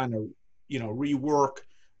and kind of rework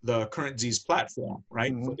the current Z's platform,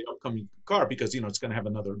 right, for the upcoming car, because it's going to have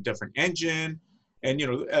another different engine, and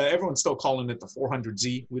everyone's still calling it the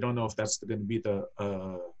 400Z. We don't know if that's going to be the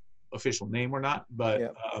official name or not,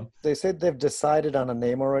 but they said they've decided on a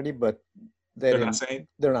name already, but they're not saying.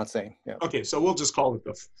 They're not saying. Yeah. Okay, so we'll just call it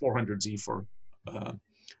the 400Z for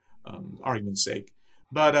argument's sake.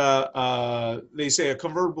 But they say a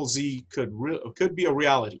convertible Z could be a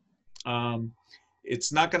reality.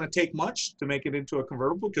 It's not going to take much to make it into a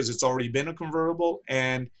convertible because it's already been a convertible,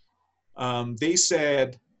 and they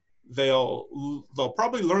said they'll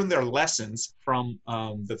probably learn their lessons from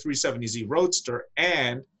the 370Z Roadster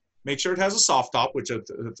and make sure it has a soft top, which the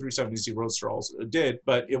 370Z Roadster also did,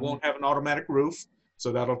 but it won't have an automatic roof.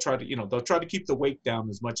 So that'll try to, they'll try to keep the weight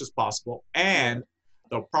down as much as possible, and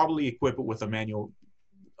they'll probably equip it with a manual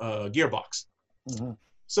gearbox.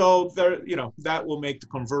 So there, that will make the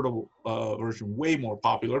convertible version way more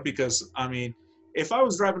popular, because if I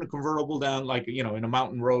was driving a convertible down in a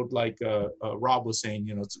mountain road, like Rob was saying,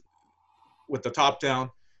 it's with the top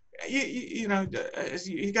down, you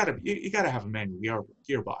gotta have a manual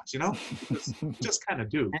gearbox, just kind of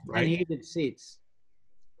do, right? And heated seats.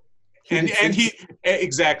 And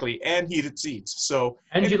heated seats. So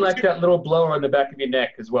and you like that little blower on the back of your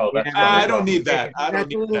neck as well. That's I don't need that.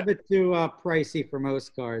 That's a little bit too pricey for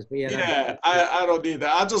most cars, but I don't need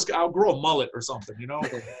that. I'll grow a mullet or something,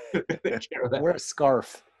 Take care of that. Wear a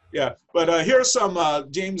scarf. Yeah, but here's some.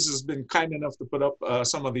 James has been kind enough to put up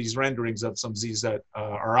some of these renderings of some Z's that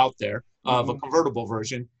are out there of a convertible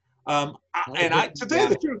version. To tell you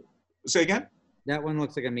the truth, say again. That one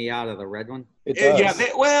looks like a Miata, the red one. It does.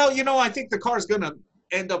 Yeah. I think the car's gonna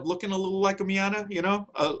end up looking a little like a Miata.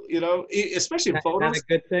 Especially in photos. Is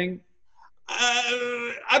that a good thing?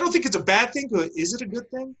 I don't think it's a bad thing. But is it a good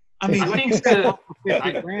thing? I mean, I think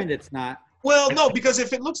 $50,000, it's not. Well, no, because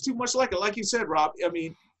if it looks too much like it, like you said, Rob, I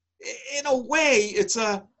mean, in a way, it's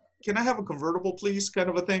a, can I have a convertible, please, kind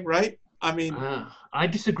of a thing, right? I mean, I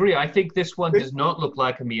disagree. I think this one does not look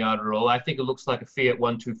like a Miata at all. I think it looks like a Fiat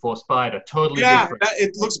 124 Spider, totally different. Yeah,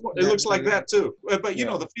 it looks like that too. But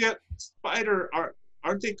the Fiat Spider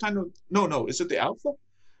aren't they kind of? No, is it the Alfa?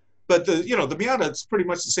 But the Miata, it's pretty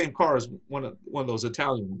much the same car as one of those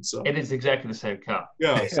Italian ones. So it is exactly the same car.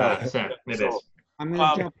 Yeah, It is. I'm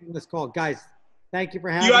gonna jump on this call, guys. Thank you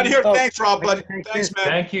for having you out me. here. Thanks, Rob, buddy. Thanks, man.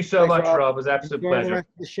 Thank you so much, Rob. It was an absolute Enjoy pleasure. the rest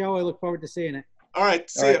of the show. I look forward to seeing it. All right,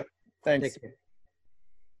 see All ya. right. Thanks. Take care.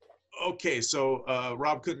 Okay, so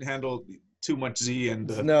Rob couldn't handle too much Z and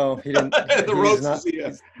No, he didn't. the roads to Z.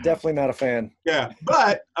 He's definitely not a fan. Yeah,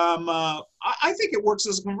 but I think it works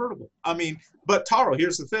as a convertible. I mean, but Taro,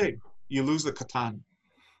 here's the thing: you lose the katana,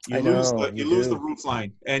 you lose the roof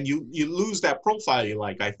line, and you lose that profile you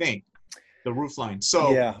like. I think the roof line. So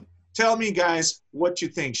Yeah. tell me, guys, what you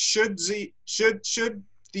think. Should the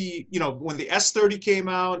when the S30 came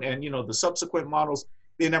out and the subsequent models,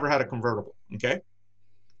 they never had a convertible. Okay.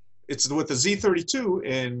 It's with the Z32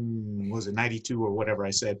 in, was it 92 or whatever I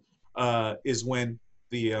said, is when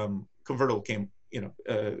the convertible came,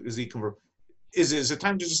 Z convertible. Is it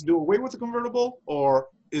time to just do away with the convertible, or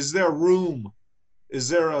is there room? Is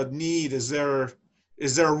there a need? Is there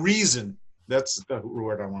a reason? That's the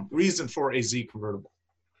word I want. Reason for a Z convertible.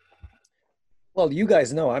 Well, you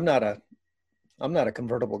guys know I'm not a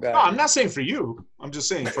convertible guy. No, I'm not saying for you. I'm just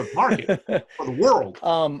saying for the market, for the world.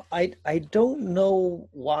 I don't know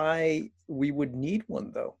why we would need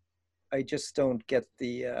one though. I just don't get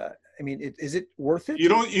the. I mean, is it worth it? You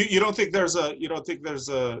don't think there's a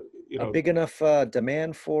a big enough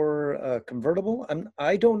demand for a convertible?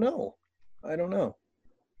 I don't know.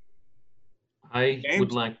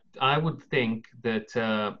 I would think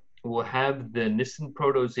that we'll have the Nissan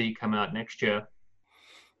Proto Z come out next year.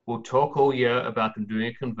 We'll talk all year about them doing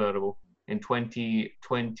a convertible. In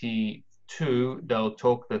 2022, they'll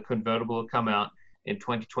talk the convertible will come out. In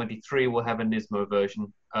 2023, we'll have a Nismo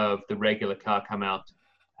version of the regular car come out.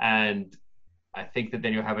 And I think that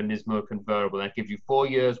then you'll have a Nismo convertible. That gives you 4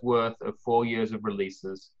 years worth of 4 years of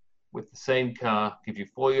releases with the same car, gives you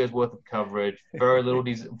 4 years worth of coverage, very little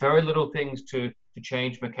things to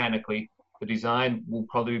change mechanically. The design will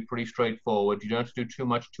probably be pretty straightforward. You don't have to do too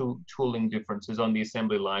much tooling differences on the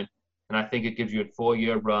assembly line. And I think it gives you a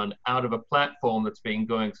 4-year run out of a platform that's been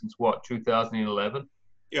going since what, 2011?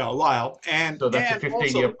 Yeah, a while. And so that's and a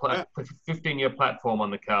 15-year platform on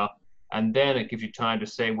the car. And then it gives you time to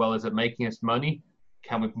say, well, is it making us money?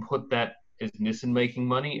 Can we put that, is Nissan making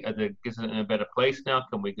money? Is it in a better place now?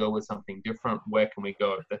 Can we go with something different? Where can we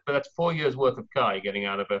go? But that's 4 years worth of car you're getting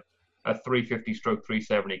out of a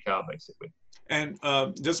 350/370 car, basically. And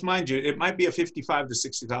just mind you, it might be a $55,000 to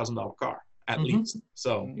 $60,000 car at least.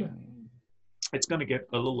 So it's going to get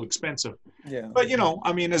a little expensive. Yeah. But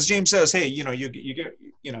I mean, as James says, hey, you get,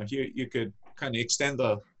 you could kind of extend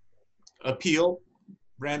the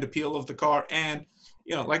brand appeal of the car, and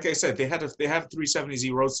like I said, they have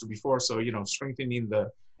 370Z Roadster before, so strengthening the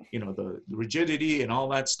rigidity and all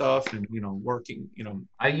that stuff, and working.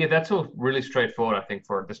 That's all really straightforward, I think,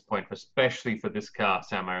 for at this point, especially for this car,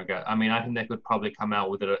 Sam Arriga. I mean, I think they could probably come out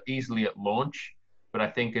with it easily at launch, but I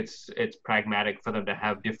think it's pragmatic for them to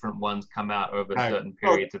have different ones come out over certain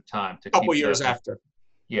periods of time. A couple years after.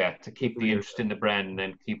 Yeah, to keep the interest in the brand and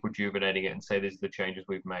then keep rejuvenating it and say these are the changes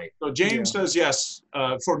we've made. So James says yes,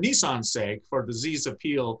 for Nissan's sake, for the Z's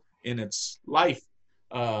appeal in its life,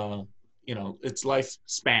 its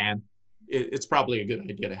lifespan, it's probably a good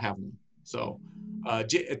idea to have one. So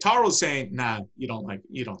Taro's saying, nah, you don't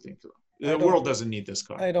think so. The world doesn't need this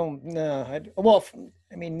car. I don't know. Well,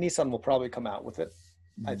 I mean, Nissan will probably come out with it,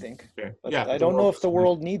 I think. Okay. But yeah, I don't know if the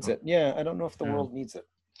world needs it. Yeah, I don't know if the world needs it.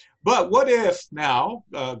 But what if now,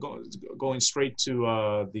 going straight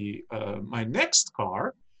to my next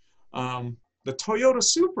car, the Toyota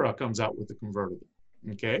Supra comes out with a convertible,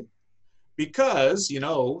 okay? Because, the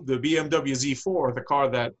BMW Z4, the car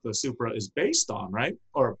that the Supra is based on, right?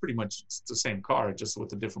 Or pretty much it's the same car, just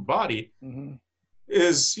with a different body,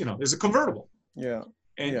 is a convertible. Yeah.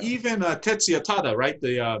 And even Tetsuya Tada, right?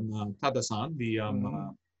 The Tada-san,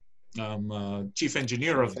 chief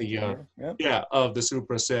engineer of the Yep. of the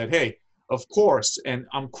Supra said, "Hey, of course," and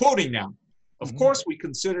I'm quoting now, "Of course we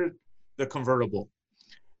considered the convertible."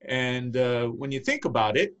 And when you think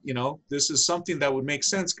about it, this is something that would make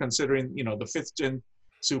sense considering, the 5th gen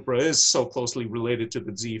Supra is so closely related to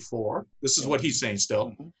the Z4. This is what he's saying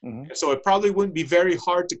still. So it probably wouldn't be very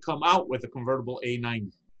hard to come out with a convertible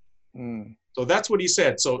A90. So that's what he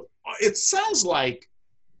said. So it sounds like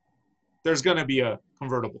there's going to be a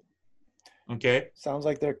convertible. Okay. Sounds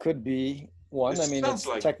like there could be one. It I mean, it's sounds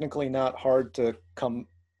like- technically not hard to come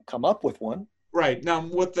up with one. Right. Now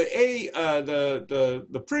with the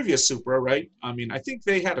the previous Supra, right? I mean, I think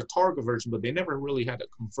they had a Targa version, but they never really had a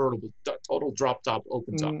convertible total drop top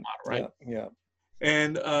open top model, right? Yeah.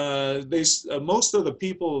 And most of the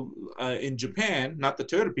people in Japan, not the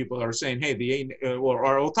Toyota people, are saying, hey,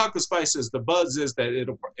 our Otaku Spy says the buzz is that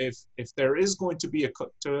if there is going to be a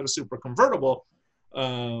Toyota Supra convertible,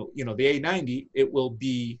 the A90, it will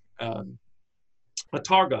be a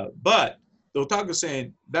Targa. But the Otaku is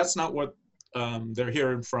saying that's not what they're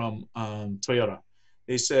hearing from Toyota.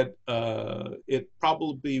 They said it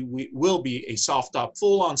probably will be a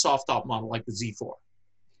full-on soft top model like the Z4.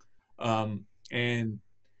 And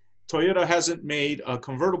Toyota hasn't made a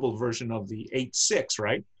convertible version of the 8.6,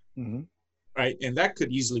 right? Right, and that could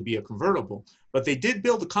easily be a convertible. But they did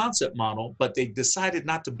build a concept model, but they decided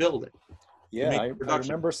not to build it. Yeah, I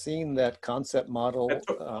remember seeing that concept model at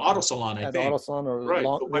Auto Salon, I at think. Auto Salon, or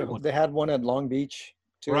Right, they had one at Long Beach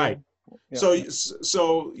too. Right. Yeah.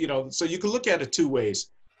 So you can look at it two ways.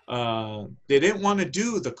 They didn't want to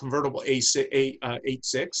do the convertible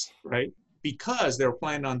 8.6, right? Because they were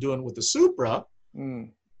planning on doing it with the Supra,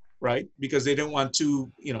 right? Because they didn't want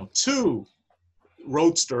two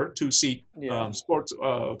roadster, two-seat sports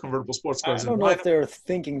convertible sports cars. I don't know if they're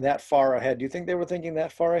thinking that far ahead. Do you think they were thinking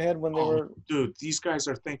that far ahead when they were? Dude, these guys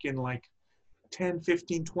are thinking like 10,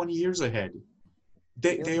 15, 20 years ahead.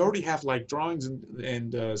 They already have like drawings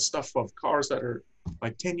and stuff of cars that are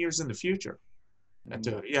like 10 years in the future.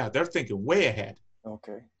 They're thinking way ahead.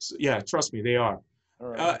 Okay. So, yeah, trust me, they are. All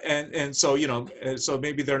right. And so so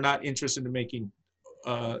maybe they're not interested in making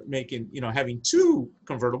having two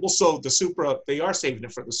convertibles. So the Supra, they are saving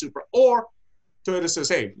it for the Supra. Or Toyota says,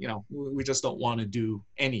 hey, we just don't want to do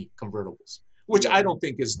any convertibles, which I don't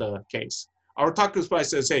think is the case. Our Otaku Spy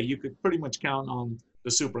says, hey, you could pretty much count on the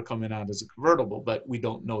Supra coming out as a convertible, but we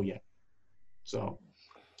don't know yet. So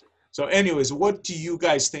anyways, what do you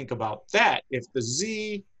guys think about that? If the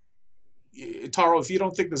Z, Taro, if you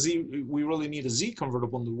don't think we really need a Z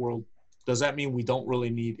convertible in the world, does that mean we don't really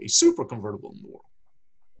need a Supra convertible in the world?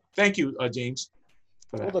 Thank you, James,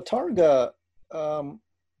 for that. Well,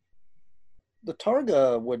 the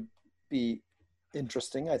Targa would be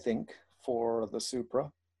interesting, I think, for the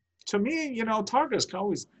Supra. To me, Targas can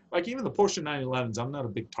always, like even the Porsche 911s, I'm not a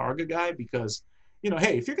big Targa guy because,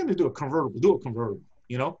 hey, if you're going to do a convertible, do a convertible,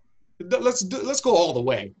 Let's go all the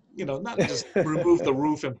way, not just remove the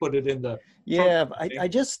roof and put it in the. Yeah, I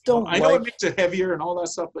just don't. I know it makes it heavier and all that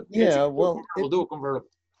stuff, but yeah, well, we'll do a convertible.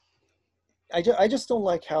 I just don't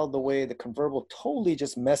like how the way the convertible totally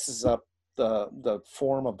just messes up the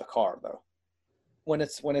form of the car, though. When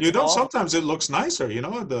it's sometimes it looks nicer,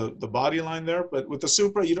 the body line there, but with the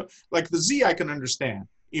Supra, like the Z, I can understand,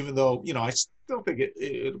 even though I still think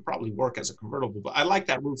it'll probably work as a convertible, but I like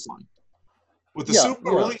that roof line. With the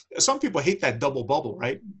Supra, really, some people hate that double bubble,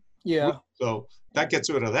 right? Yeah. So that gets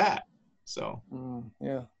rid of that. So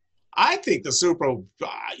yeah, I think the Supra.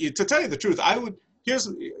 To tell you the truth,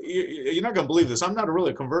 you're not gonna believe this. I'm not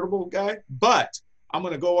really a convertible guy, but I'm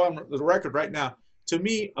gonna go on the record right now. To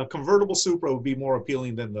me, a convertible Supra would be more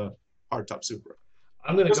appealing than the hardtop Supra.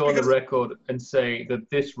 I'm going to go on the record and say that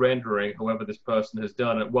this rendering, however this person has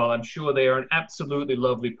done it, while I'm sure they are an absolutely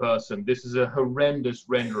lovely person, this is a horrendous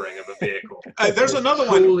rendering of a vehicle. There's another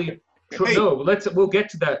one. No, we'll get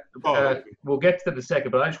to that. We'll get to that in a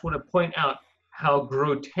second. But I just want to point out how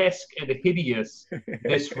grotesque and hideous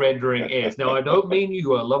this rendering is. Now, I don't mean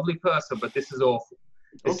you are a lovely person, but this is awful.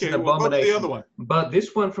 This is an abomination. Go to the other one. But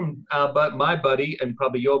this one from my buddy and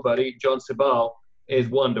probably your buddy, John Sabal, is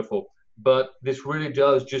wonderful. But this really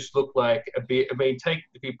does just look like if you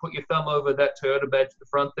put your thumb over that Toyota badge at the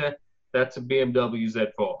front there, that's a BMW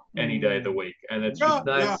Z4 any day of the week. And it's just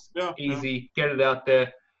nice, easy, get it out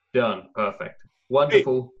there, done, perfect.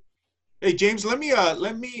 Wonderful. Hey James, let me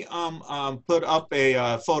put up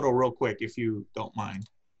a photo real quick if you don't mind.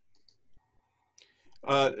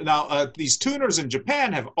 Now these tuners in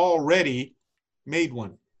Japan have already made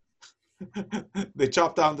one. They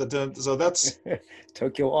chopped down so that's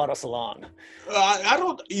Tokyo Auto Salon. I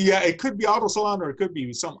don't. Yeah, it could be Auto Salon or it could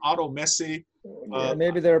be some Auto Messe. Yeah,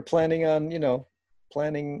 maybe they're planning on,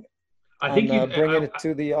 planning I think on bringing it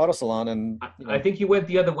to the auto salon, and I think you went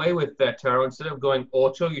the other way with that, Taro. Instead of going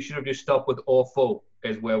auto, you should have just stopped with or full.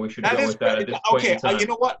 Is where we should go with that at this point in time. You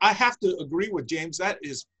know what? I have to agree with James. That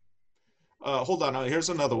is. Hold on. Here's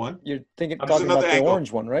another one. You're talking about the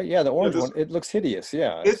orange one, right? Yeah, the orange one. It looks hideous.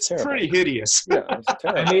 Yeah, it's pretty hideous. Yeah, it's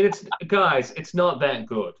terrible. I mean, it's not that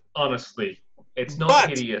good, honestly. It's not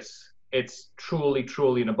hideous. It's truly,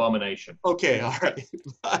 truly an abomination. Okay, all right.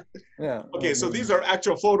 Yeah. Okay, so these are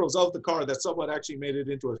actual photos of the car that someone actually made it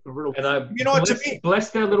into a convertible. And to me, bless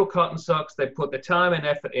their little cotton socks. They put the time and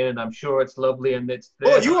effort in, and I'm sure it's lovely. And it's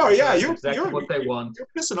you are, yeah, you're exactly what they want. You're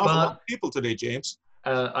pissing off a lot of people today, James.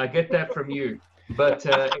 I get that from you, but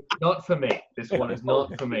it's not for me. This one is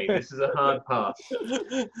not for me. This is a hard pass.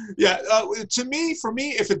 Yeah, for me,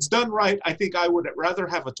 if it's done right, I think I would rather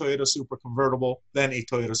have a Toyota Supra convertible than a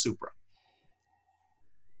Toyota Supra.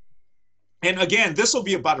 And again, this will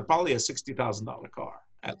be probably a $60,000 car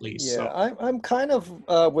at least. Yeah, so. I'm kind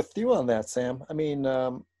of with you on that, Sam. I mean,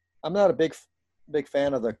 I'm not a big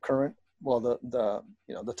fan of the current. Well,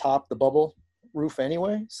 the bubble roof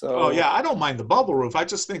anyway. So. Oh yeah, I don't mind the bubble roof. I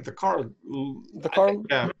just think the car.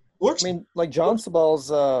 Works. I mean, like John Stabal's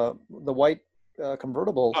the white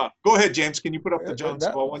convertible. Go ahead, James. Can you put up the John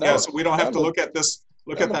Stabal one? Yeah, so we don't have to look at this.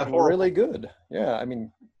 Look at that horrible. Really good. Yeah, I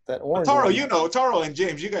mean. That orange Taro and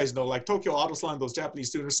James, you guys know, like Tokyo Auto Salon, those Japanese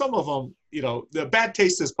tuners, some of them, the bad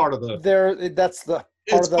taste is part of the. That's the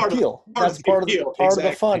part of the appeal. That's part of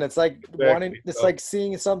the fun. It's like It's like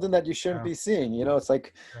seeing something that you shouldn't be seeing. It's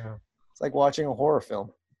like watching a horror film.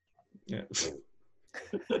 Yeah.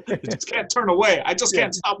 You just can't turn away. I just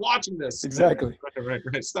can't stop watching this. Exactly. Right.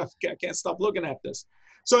 I can't stop looking at this.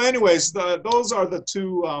 So anyways, those are the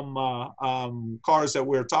two cars that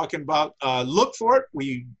we're talking about. Look for it.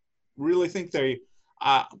 We really think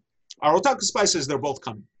our Otaku Spices, they're both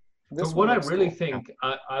coming. But what I really think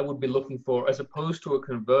I would be looking for, as opposed to a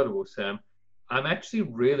convertible, Sam, I'm actually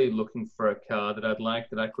really looking for a car that I'd like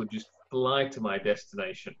that I could just fly to my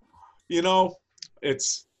destination.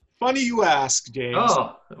 It's funny you ask, James.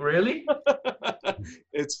 Oh, really?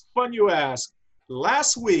 It's fun you ask.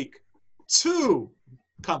 Last week, two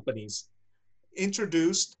companies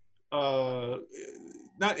introduced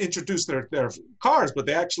not introduced their cars, but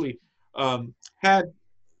they actually had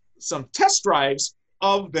some test drives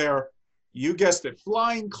of their, you guessed it,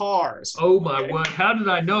 flying cars. Oh my word, how did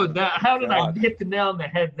I know that? How did I hit the nail on the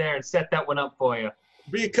head there and set that one up for you?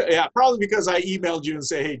 Probably because I emailed you and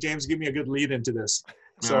say, hey James, give me a good lead into this.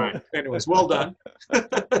 So anyways, well done.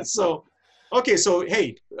 So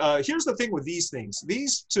hey, here's the thing with these things.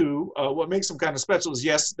 These two, what makes them kind of special is,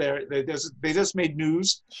 yes, they just made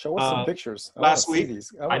news. Show us some pictures last week.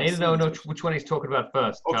 I need to know which one he's talking about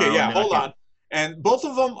first. Okay, hold on. And both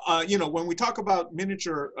of them, when we talk about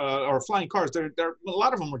miniature or flying cars, a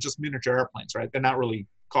lot of them are just miniature airplanes, right? They're not really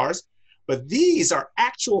cars. But these are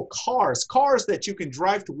actual cars that you can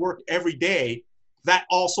drive to work every day that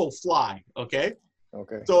also fly, okay?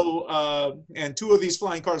 Okay. So, and two of these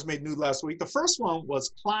flying cars made news last week. The first one was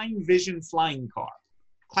Klein Vision flying car.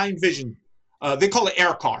 Klein Vision, they call it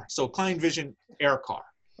air car. So Klein Vision air car.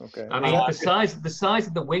 Okay. I mean, the size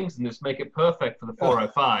of the wings in this make it perfect for the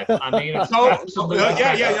 405. I mean, it's absolutely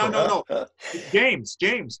no.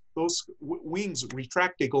 James, those wings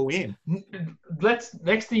retract, they go in.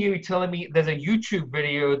 Next to you telling me there's a YouTube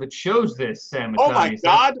video that shows this, Sam. Oh my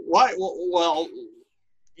God! Why? Well,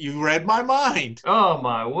 you read my mind. Oh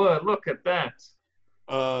my word! Look at that.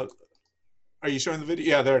 Are you showing the video?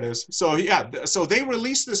 Yeah, there it is. So they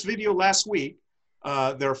released this video last week.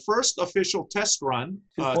 Their first official test run,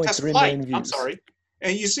 test flight. I'm sorry,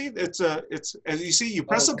 and you see, it's as you see, you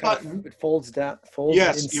press a button. It folds down.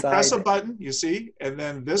 Yes, inside. You press a button. You see, and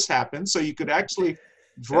then this happens. So you could actually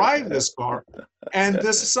drive this car, and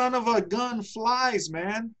this son of a gun flies,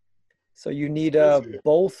 man. So you need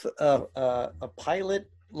both a pilot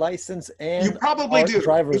license and you probably do.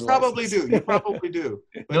 Driver's you probably license. do. You probably do.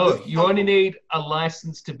 No, you only need a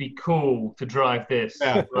license to be cool to drive this.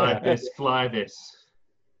 Yeah. Drive this, fly this.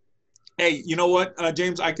 Hey, you know what,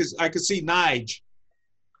 James? I could see Nige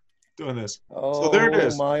doing this. Oh, so there it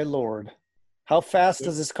is. My Lord. How fast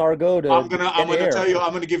does this car go to I'm gonna tell you,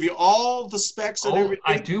 I'm gonna give you all the specs and everything.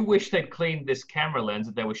 I do wish they'd cleaned this camera lens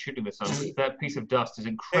that they were shooting this on. That piece of dust is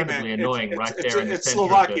incredibly annoying there in the center.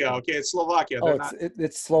 Slovakia, okay? It's Slovakia. Oh,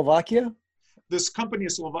 it's Slovakia? This company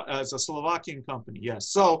is a Slovakian company, yes.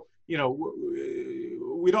 So,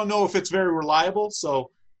 we don't know if it's very reliable.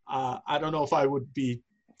 So I don't know if I would be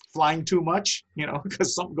flying too much,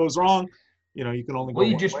 because something goes wrong. You can only go Well,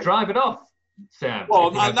 you just drive it off, Sam.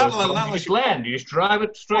 Well, you just land. You just drive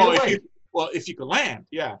it straight away. Well, if you could land,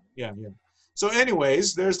 yeah. So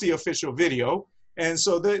anyways, there's the official video. And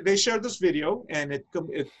so they shared this video, and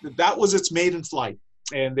that was its maiden flight.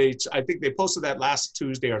 And I think they posted that last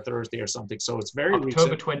Tuesday or Thursday or something. So it's very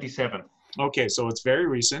October recent. 27th. Okay, so it's very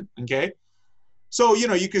recent, okay? So,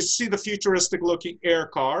 you could see the futuristic looking air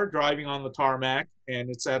car driving on the tarmac, and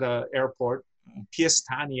it's at a airport,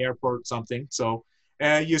 Piestani Airport something. So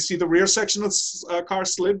you see the rear section of the car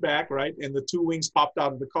slid back, right? And the two wings popped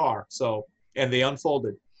out of the car. So, and they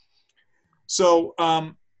unfolded. So,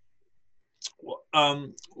 I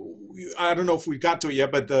don't know if we got to it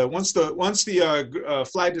yet, but once the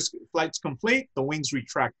flight's complete, the wings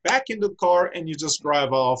retract back into the car, and you just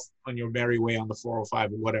drive off on your merry way on the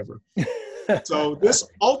 405 or whatever. So this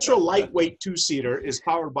ultra lightweight two-seater is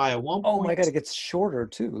powered by a 1. Oh my God, it gets shorter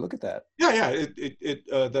too. Look at that. Yeah.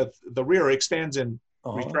 The rear expands and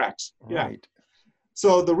retracts. Yeah. Right.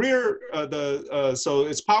 So the rear, so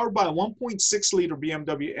it's powered by a 1.6 liter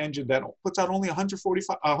BMW engine that puts out only 140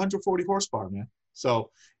 horsepower, man. So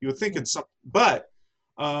you would think it's something, but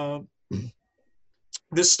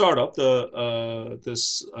this startup,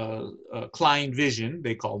 this Klein Vision,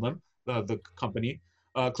 they call them, the company,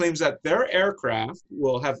 claims that their aircraft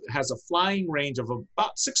has a flying range of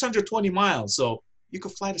about 620 miles. So you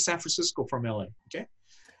could fly to San Francisco from LA. Okay.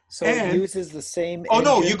 So it uses the same. Oh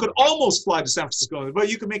no, engine. you could almost fly to San Francisco, but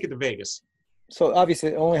you could make it to Vegas. So obviously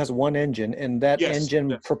it only has one engine, and that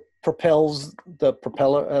engine propels the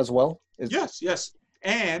propeller as well. Yes,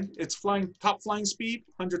 and it's top flying speed,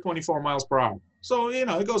 124 miles per hour. So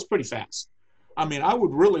it goes pretty fast. I mean, I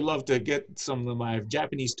would really love to get some of my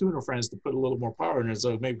Japanese tuner friends to put a little more power in it,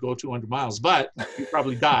 so maybe go 200 miles, but you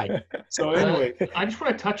probably die. So anyway. I just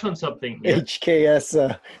want to touch on something here.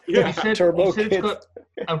 HKS turbo you said it's got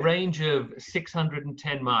a range of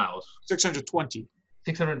 610 miles. 620.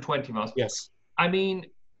 620 miles. Yes. I mean,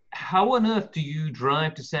 how on earth do you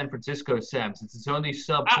drive to San Francisco, Sam, since it's only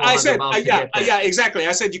sub 400 miles to get there? Yeah, exactly.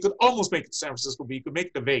 I said you could almost make it to San Francisco, but you could make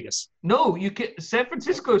it to Vegas. No, you can. San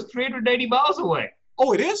Francisco is 380 miles away.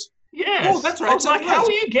 Oh, it is? Yes. Oh, that's right. Like, how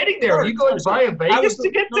are you getting there? Are you going via Vegas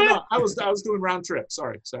to get there? No, I was doing round trip.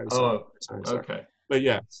 Sorry. Oh, sorry. okay. But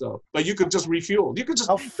yeah, but you could just refuel. You could just.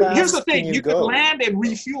 How fast here's the thing: can you go? could land and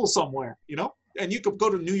refuel somewhere, and you could go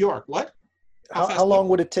to New York. What? How long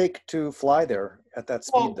would it take to fly there at that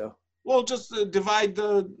speed, though? Well, just divide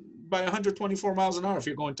by 124 miles an hour if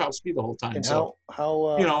you're going top speed the whole time. And so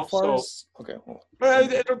how far is? Okay. Well,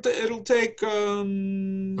 it'll take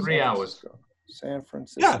 3 hours. San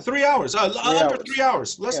Francisco. Yeah, 3 hours. Under 3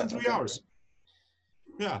 hours. Less than 3 hours.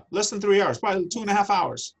 Yeah, less than 3 hours. Probably 2.5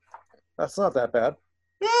 hours. That's not that bad.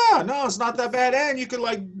 Yeah, no, it's not that bad. And you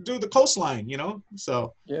could do the coastline,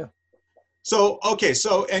 So yeah. So okay,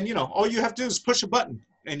 and all you have to do is push a button,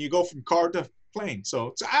 and you go from car to plane.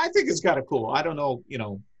 So I think it's kind of cool. I don't know,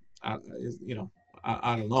 I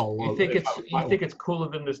don't know. You think it's cooler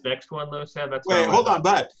than this next one, though, Sam? Wait, hold on,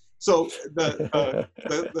 but so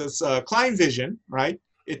this Klein Vision, right?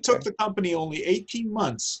 It took the company only 18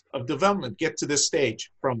 months of development to get to this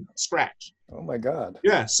stage from scratch. Oh my God.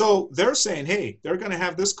 Yeah, so they're saying, hey, they're going to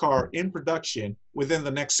have this car in production within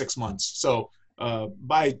the next 6 months. So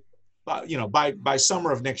by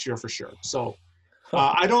summer of next year for sure. So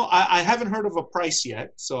I haven't heard of a price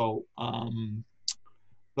yet. So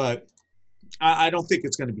but I don't think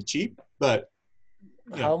it's going to be cheap. But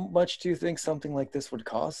how much do you think something like this would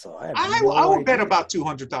cost? So I would bet about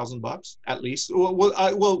 $200,000 at least. Well,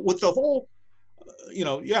 with the whole,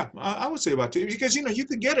 I would say about two, because you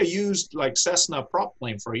could get a used Cessna prop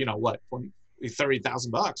plane for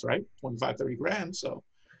 $30,000, right? 25, 30 grand. So,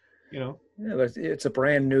 Yeah, but it's a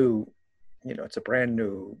brand new. It's a brand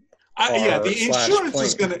new. The insurance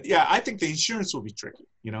is gonna. Yeah, I think the insurance will be tricky.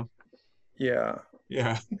 Yeah.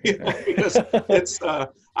 Yeah, because it's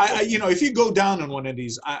if you go down on one of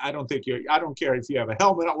these, I don't think I don't care if you have a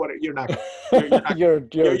helmet on. You're not.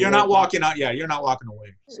 You're not walking out. Yeah, you're not walking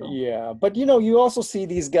away. So. Yeah, but you also see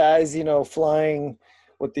these guys, flying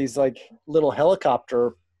with these little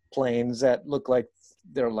helicopter planes that look like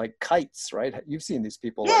they're like kites, right? You've seen these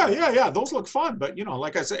people. Yeah. Those look fun, but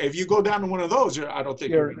like I said, if you go down to one of those, I don't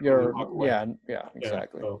think you're walk away. Yeah,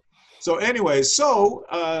 exactly. Yeah, so anyway,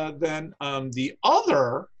 then the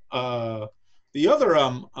other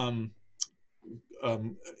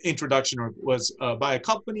introduction was by a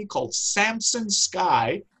company called Samson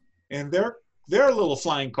Sky, and their little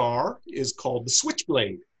flying car is called the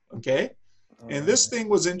Switchblade. Okay, and this thing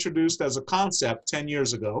was introduced as a concept 10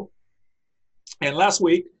 years ago, and last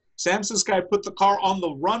week Samson Sky put the car on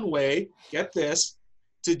the runway. Get this,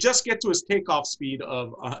 to just get to its takeoff speed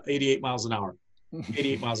of 88 miles an hour.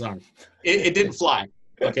 88 miles an hour. It didn't fly.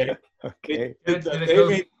 Okay. Okay. Did it They go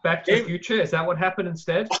made- Back to the Future? Is that what happened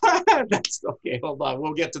instead? That's okay. Hold on.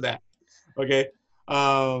 We'll get to that. Okay.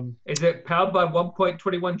 Is it powered by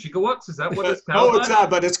 1.21 gigawatts? Is that what it's powered No, by? it's not,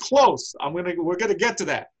 but it's close. We're gonna get to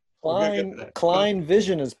that. We're gonna get to that. Klein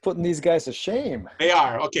Vision is putting these guys to shame. They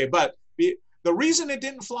are. Okay, but the reason it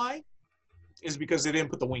didn't fly is because they didn't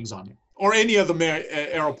put the wings on it or any of the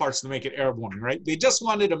aero parts to make it airborne, right? They just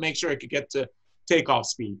wanted to make sure it could get to takeoff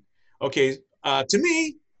speed. Okay, to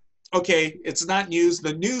me, okay, it's not news.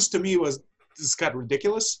 The news to me was this is kind of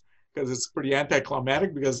ridiculous because it's pretty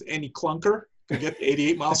anticlimactic because any clunker could get to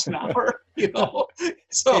 88 miles an hour, you know?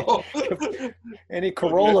 So Any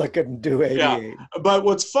Corolla can do 88. Yeah. But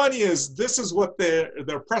what's funny is this is what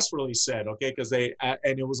their press release said, okay? Because they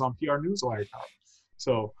and it was on PR Newswire.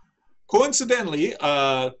 So coincidentally,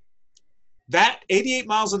 that 88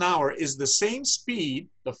 miles an hour is the same speed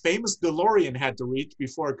the famous DeLorean had to reach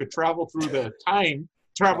before it could travel through through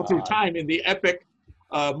time in the epic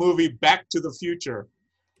movie Back to the Future.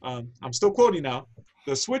 I'm still quoting now.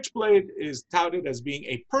 The Switchblade is touted as being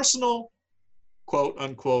a personal, quote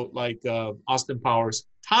unquote, like Austin Powers,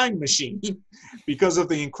 time machine because of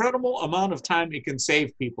the incredible amount of time it can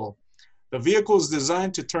save people. The vehicle is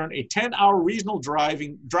designed to turn a 10-hour regional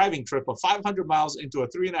driving trip of 500 miles into a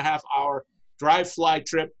 3.5-hour drive-fly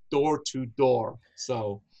trip door to door.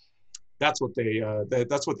 So that's what they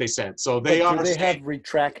said. So they But are. do they have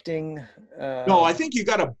retracting? No, I think you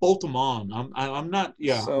got to bolt them on. I'm not.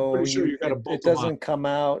 Yeah, So I'm pretty sure you got to bolt it them on. doesn't come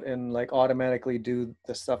out and like automatically do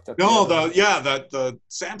the stuff that. No, the the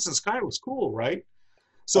Samsung Sky was cool, right?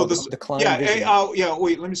 So the Klein yeah, Vision.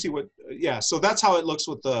 wait, let me see what. Yeah, so that's how it looks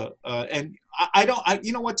with the and I don't.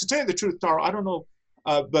 You know what? To tell you the truth, Taro, I don't know.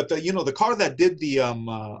 But the car that did the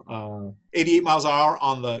 88 miles an hour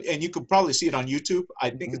on the, and you could probably see it on YouTube. I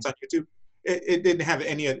think it's on YouTube. It didn't have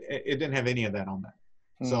any of that on that.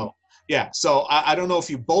 So yeah, so I don't know if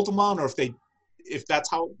you bolt them on or if that's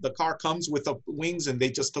how the car comes with the wings and they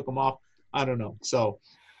just took them off. I don't know. So,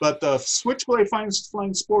 but the Switchblade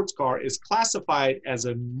flying sports car is classified as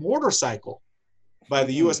a motorcycle by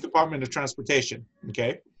the U.S. Department of Transportation.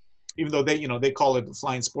 Okay, even though they call it the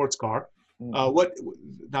flying sports car.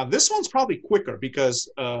 Now this one's probably quicker because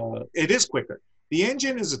it is quicker. The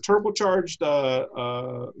engine is a turbocharged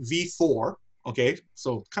V4. Okay,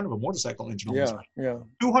 so kind of a motorcycle engine. Almost. Yeah.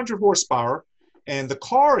 200 horsepower, and the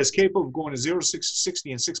car is capable of going to 0 to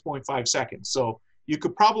 60 in 6.5 seconds. So you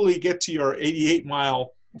could probably get to your 88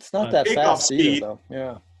 mile. It's not that takeoff fast speed. either, though.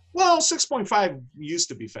 Yeah. Well, 6.5 used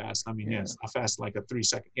to be fast. I mean, yeah, it's not fast like a 3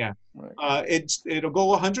 second. Yeah. Right. It'll go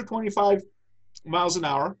 125 miles an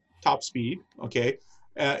hour top speed. Okay.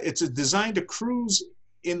 It's designed to cruise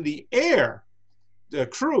in the air,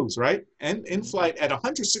 right? And in flight at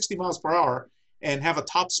 160 miles per hour and have a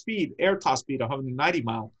air top speed, 190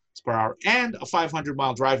 miles per hour and a 500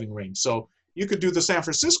 mile driving range. So you could do the San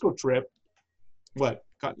Francisco trip, quick,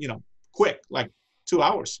 like 2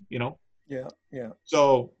 hours, Yeah.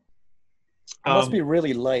 So It must be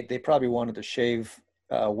really light. They probably wanted to shave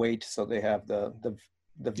weight, so they have the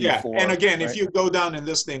V4. Yeah, and again, right? if you go down in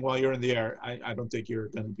this thing while you're in the air, I don't think you're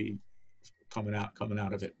going to be coming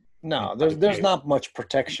out of it. No, there's not much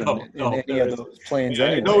protection in any of those planes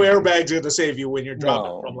anyway. No airbags are going to save you when you're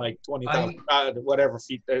dropping from like 20,000 whatever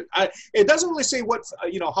feet. It doesn't really say what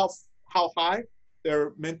how high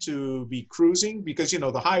they're meant to be cruising because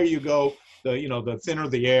the higher you go, the thinner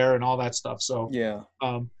the air and all that stuff. So yeah.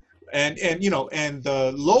 And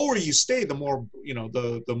the lower you stay, the more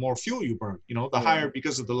the more fuel you burn. The higher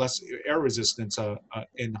because of the less air resistance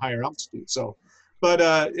in higher altitude. So, but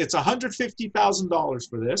it's $150,000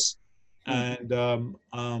 for this, and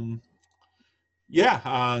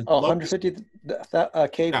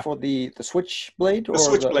 $150K for the Switchblade or the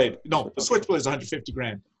Switchblade. No, the Switchblade is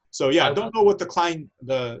 $150,000. So yeah, I don't know what the Klein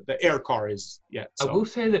the air car is yet. So. I will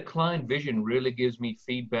say that Klein Vision really gives me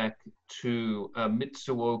feedback to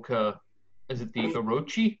Mitsuoka. Is it the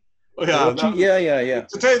Orochi? Yeah.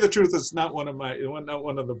 To tell you the truth, it's not one of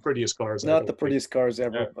the prettiest cars. Not the prettiest cars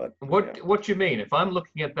ever, but what you mean? If I'm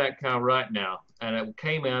looking at that car right now and it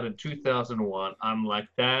came out in 2001, I'm like,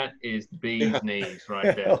 that is the bee's knees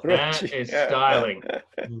right there. That is styling.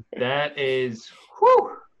 That is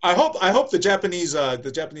whew. I hope the Japanese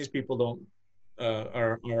people don't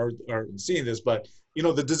are seeing this, but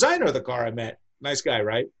the designer of the car I met, nice guy,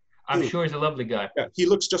 right? I'm sure he's a lovely guy. Yeah, he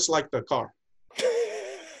looks just like the car.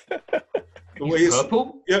 He's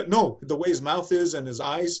purple? Yeah, no, the way his mouth is and his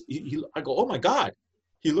eyes. I go, oh my God,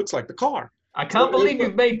 he looks like the car. I can't believe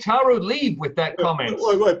you've made Taro leave with that comment.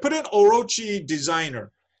 Wait, put in Orochi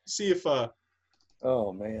designer. See if.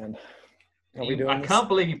 Oh man, I can't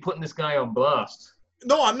believe you're putting this guy on blast.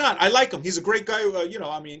 No, I'm not. I like him. He's a great guy. You know,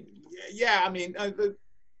 I mean, yeah, I mean, the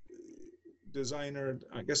designer,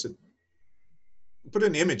 I guess it, put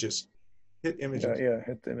in images. Hit images. Yeah,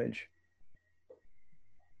 hit the image.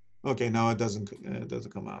 Okay, no, it doesn't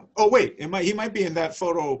come out. Oh, wait, he might be in that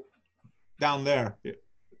photo down there.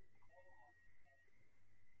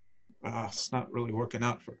 It's not really working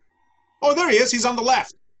out for. Oh, there he is. He's on the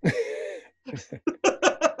left.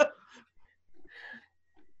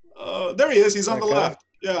 There he is. He's on the left.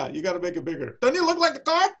 Yeah, you got to make it bigger. Doesn't he look like the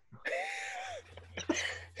car?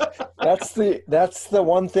 That's the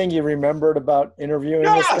one thing you remembered about interviewing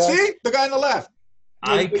this guy? See? The guy on the left.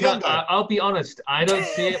 I'll be honest. I don't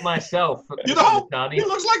see it myself. You know, he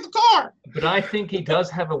looks like the car. But I think he does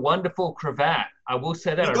have a wonderful cravat. I will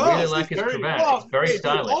say that. I really like his cravat. It's very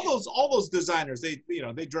stylish. All those designers,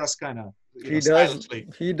 they dress kind of stylishly.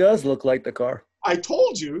 He does look like the car. I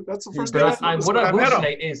told you. That's the first thing I what I will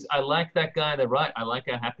say is I like that guy on the right. I like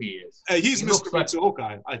how happy he is. He's Mr.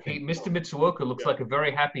 Mitsuoka, I think. Mr. Mitsuoka looks like a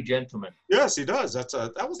very happy gentleman. Yes, he does.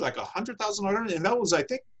 That was like $100,000, and that was, I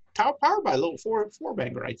think, powered by a little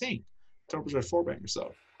four-banger, I think. Turbocharged four-banger.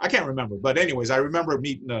 So I can't remember, but anyways, I remember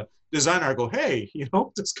meeting the designer. I go, hey, you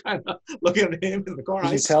know, just kind of looking at him in the car.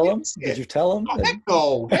 Did you tell him? Did you tell him? Oh, heck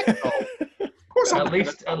no. Of course,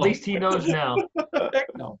 at least he knows now. Heck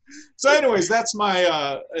no. So, anyways, that's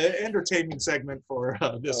my entertainment segment for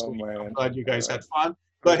this week. Man. I'm glad you guys had fun.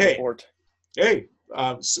 But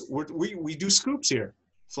so we do scoops here.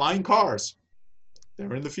 Flying cars.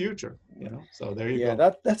 They're in the future, you know. So there you go.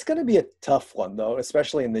 Yeah, that's going to be a tough one though,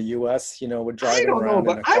 especially in the U.S. You know, with driving around. I don't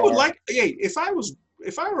know, but I would like. Hey, if I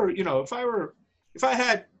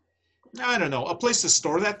had, I don't know, a place to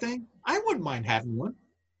store that thing, I wouldn't mind having one,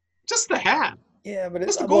 just to have. Yeah, but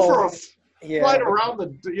just to go for a flight around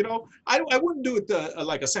the, you know, I wouldn't do it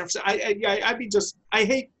like a San Francisco. I'd be just. I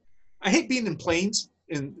hate being in planes,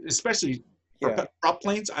 especially prop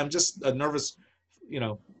planes. I'm just a nervous, you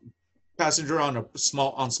know, passenger on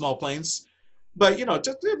small planes, but you know,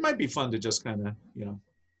 it might be fun to just kind of, you know,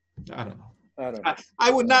 I don't know. I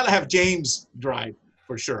would not have James drive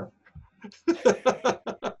for sure.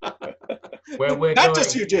 Where we're not going,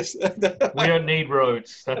 just you, James. We don't need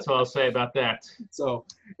roads. That's all I'll say about that. So,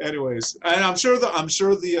 anyways, and I'm sure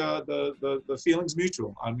the feeling's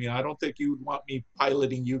mutual. I mean, I don't think you would want me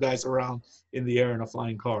piloting you guys around in the air in a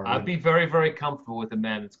flying car. I'd be very, very comfortable with a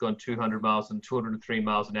man that's gone 200 miles and 203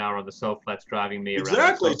 miles an hour on the soft flats driving me around.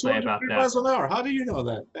 Exactly, 203 miles an hour. How do you know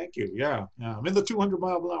that? Thank you. Yeah. I'm in the 200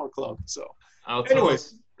 mile an hour club. So,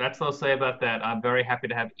 anyways. That's what I'll say about that. I'm very happy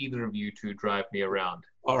to have either of you two drive me around.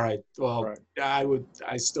 All right. Well,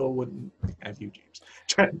 I still wouldn't have you, James.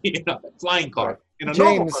 Try me in a flying car. In a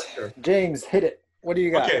normal car. James, hit it. What do you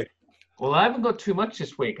got? Okay. Well, I haven't got too much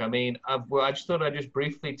this week. I mean, I just thought I'd just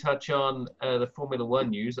briefly touch on the Formula One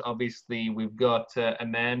news. Obviously, we've got a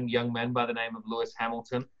young man by the name of Lewis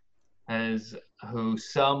Hamilton, who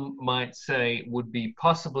some might say would be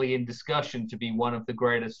possibly in discussion to be one of the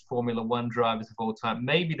greatest Formula One drivers of all time.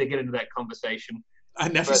 Maybe they get into that conversation. I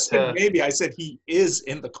never said maybe. I said he is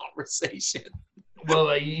in the conversation.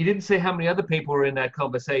 Well, you didn't say how many other people were in that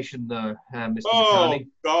conversation, though, Mr. Oh,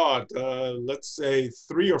 God. Let's say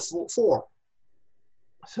 3 or 4.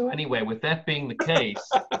 So anyway, with that being the case,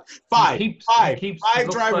 five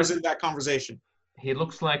drivers in that conversation. He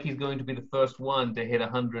looks like he's going to be the first one to hit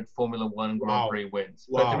 100 Formula One Grand Prix wins.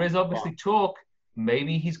 But there is obviously talk.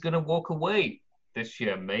 Maybe he's going to walk away this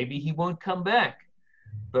year. Maybe he won't come back.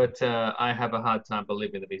 But I have a hard time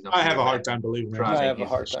believing that he's not. I have a hard time believing that. I have a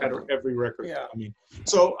hard time. Every record. Yeah. I mean,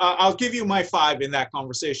 so I'll give you my 5 in that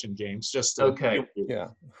conversation, James. Just to Yeah.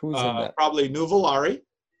 Who's in that? Probably Nuvolari.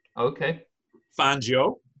 Okay.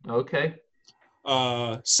 Fangio. Okay.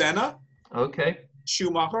 Senna. Okay.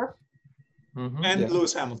 Schumacher. And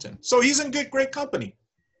Lewis Hamilton. So he's in great company.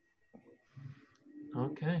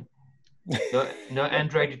 Okay. No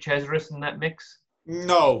Andre De Cesaris in that mix?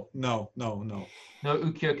 No. No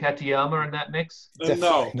Ukyo Katayama in that mix?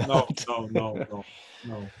 No.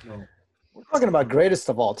 We're talking about greatest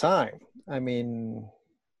of all time. I mean,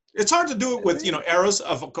 it's hard to do it with, you know, eras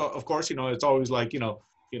of course, you know, it's always like, you know,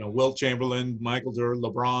 Wilt Chamberlain, Michael Jordan,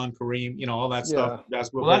 LeBron, Kareem, you know, all that stuff.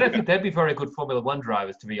 Well, I don't think they'd be very good Formula One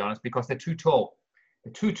drivers, to be honest, because they're too tall.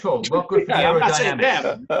 Not good for the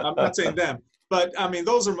aerodynamics. I'm not saying them. But I mean,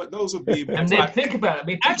 those would be. And then think about it. I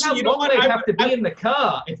mean, actually, you know what? They'd have to be in the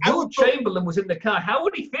car. If Wilt Chamberlain was in the car, how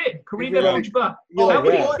would he fit? Kareem Abdul-Jabbar, how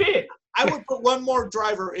would he fit? I would put one more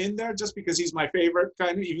driver in there just because he's my favorite,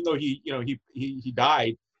 kind of. Even though he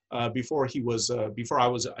died before I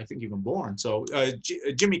was, I think, even born. So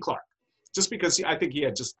Jimmy Clark, just because I think he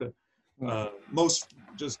had just the most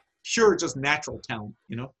just pure, just natural talent,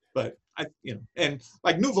 you know. But and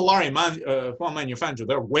like Nuvolari and Juan Fangio,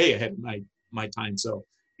 they're way ahead of my time. So,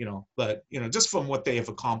 but just from what they have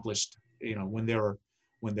accomplished, when they're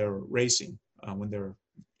racing, when they're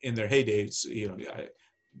in their heydays,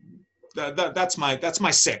 that's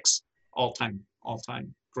my 6 all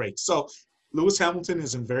time great. So Lewis Hamilton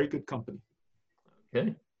is in very good company.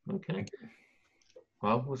 Okay.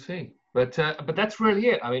 Well, we'll see. But that's really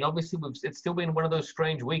it. I mean, obviously, it's still been one of those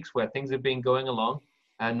strange weeks where things have been going along,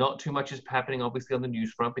 and not too much is happening, obviously, on the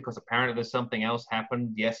news front, because apparently there's something else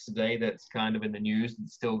happened yesterday that's kind of in the news and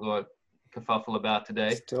still got kerfuffle about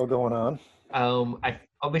today. Still going on.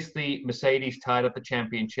 Obviously, Mercedes tied up the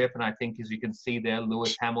championship, and I think, as you can see there,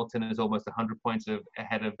 Lewis Hamilton is almost 100 points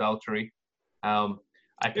ahead of Valtteri.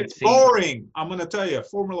 It's boring. I'm going to tell you,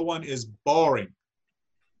 Formula One is boring.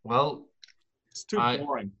 Well, it's too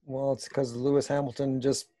boring. Well, it's because Lewis Hamilton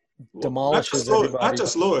just demolishes everybody. Not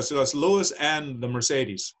just Lewis. It's Lewis and the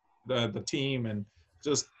Mercedes, the team, and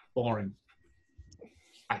just boring.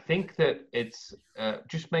 I think that it's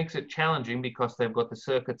just makes it challenging because they've got the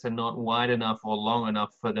circuits are not wide enough or long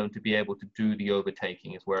enough for them to be able to do the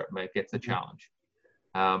overtaking is where it gets a challenge.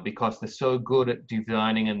 Because they're so good at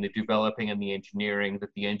designing and the developing and the engineering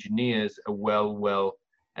that the engineers are well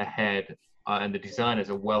ahead and the designers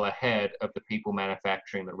are well ahead of the people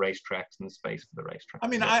manufacturing the racetracks and the space for the racetracks. I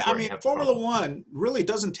mean, Formula One really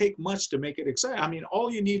doesn't take much to make it exciting. I mean, all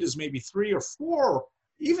you need is maybe 3 or 4,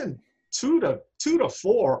 even 2 to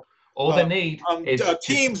 4. All they need is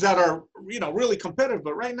teams that are really competitive.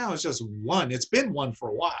 But right now it's just one. It's been one for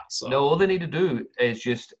a while. So no, all they need to do is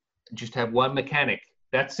just have one mechanic.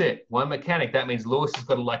 That's it. One mechanic. That means Lewis has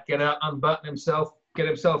got to get out, unbutton himself, get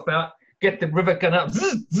himself out, get the rivet gun up.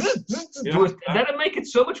 That'll make it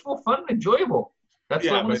so much more fun and enjoyable. That's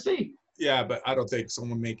what I want to see. Yeah, but I don't think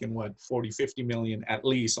someone making 40, 50 million, at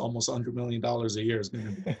least almost $100 million a year is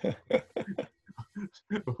going to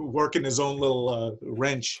working his own little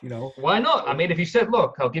wrench, Why not? I mean, if he said,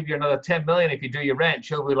 look, I'll give you another 10 million if you do your wrench,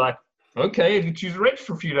 he'll be like, okay, if you choose a wrench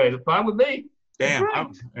for a few days, it's fine with me. Damn,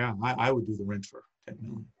 I would do the wrench for 10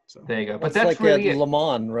 million. So. There you go. But it's that's like really at Le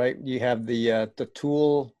Mans, right? You have the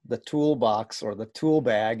toolbox or the tool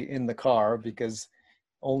bag in the car because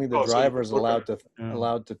only the driver is allowed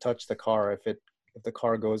to touch the car if the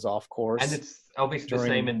car goes off course. And it's obviously the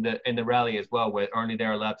same in the rally as well, where only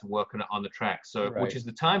they're allowed to work on the track. So which is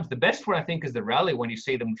the best one I think is the rally when you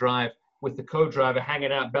see them drive with the co-driver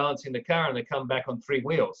hanging out balancing the car and they come back on 3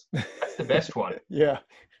 wheels. That's the best one. Yeah.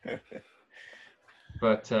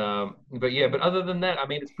 But other than that, I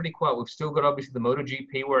mean, it's pretty quiet. We've still got obviously the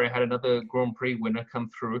MotoGP where I had another Grand Prix winner come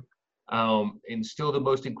through. And still the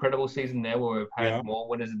most incredible season there where we've had more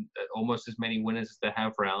winners, almost as many winners as they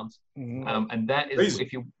have rounds. Mm-hmm. And that is, crazy.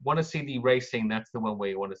 If you want to see the racing, that's the one where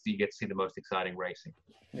you get to see the most exciting racing.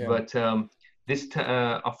 Yeah. But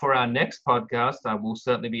for our next podcast, I will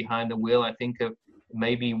certainly be behind the wheel. I think of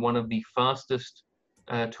maybe one of the fastest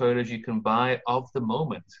Toyotas you can buy of the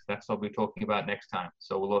moment. That's what we're talking about next time.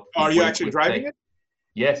 So we'll look. Are you actually driving it?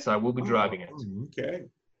 Yes, I will be driving it. Okay.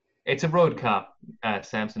 It's a road car,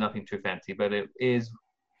 Sam, so nothing too fancy, but it is.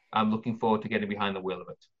 I'm looking forward to getting behind the wheel of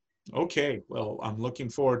it. Okay. Well, I'm looking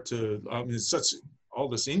forward to. It's such all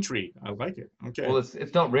this intrigue. I like it. Okay. Well,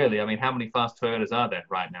 it's not really. I mean, how many fast Toyotas are there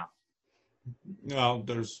right now? No,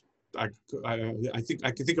 there's. I think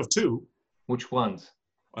I can think of 2. Which ones?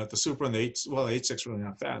 The Supra and the 8. Well, the 8.6 really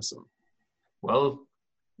not fast. So. Well,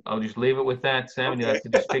 I'll just leave it with that, Sam. Okay. You have to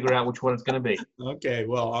just figure out which one it's going to be. Okay.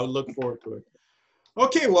 Well, I'll look forward to it.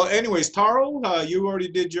 Okay. Well, anyways, Taro, you already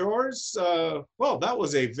did yours. Well, that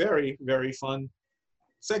was a very, very fun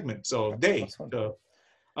segment. So,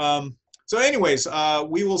 so anyways,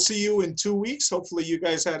 we will see you in 2 weeks. Hopefully, you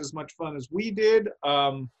guys had as much fun as we did.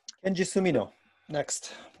 Kenji Sumino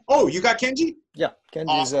next. Oh, you got Kenji? Yeah,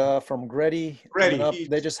 Kenji's awesome. From Greddy.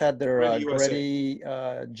 They just had their Greddy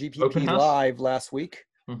GPP Live last week.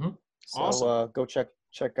 Mm-hmm. So awesome. Go check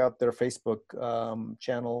out their Facebook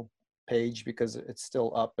channel page because it's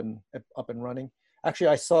still up and running. Actually,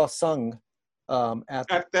 I saw Sung at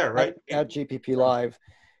GPP Live,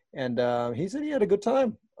 and he said he had a good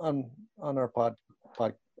time on our pod.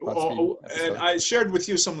 And I shared with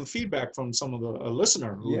you some of the feedback from some of the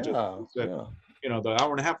listener who the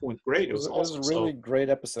hour and a half went great. It was awesome. It was a really great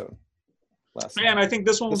episode last night. Man, I think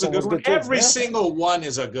this one was a good one. Every single one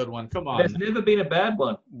is a good one. Come on. There's never been a bad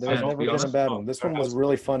one. There's never been a bad one. This one was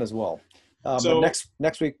really fun as well. So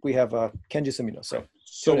next week we have Kenji Sumino.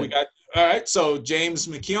 So we got all right. So James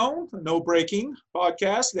McKeown, No Breaking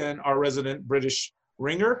Podcast, and our resident British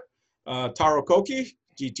ringer, Taro Koki,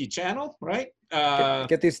 GT Channel, right?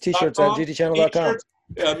 Get these T-shirts at gtchannel.com.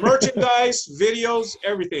 Merchandise, videos,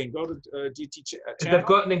 everything. Go to GT channel. They've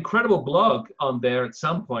got an incredible blog on there at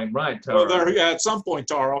some point, right, Taro? Well, there, yeah, at some point,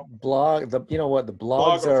 Taro. Blog. You know what? The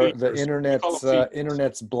blogs are the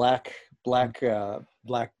internet's black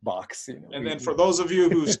box. You know. And then for those of you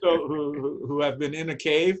who still who have been in a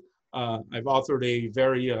cave, I've authored a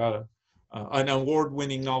very an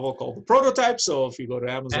award-winning novel called The Prototype. So if you go to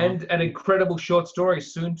Amazon, and an incredible short story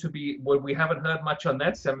soon to be. Well, we haven't heard much on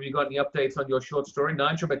that. Sam, have you got any updates on your short story?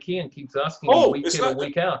 Nigel McKeon keeps asking week in or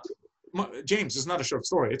week out. James, it's not a short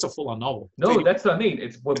story. It's a full-on novel. No, that's what I mean.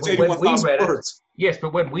 It's when we read words. Yes,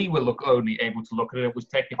 but when we were only able to look at it, it was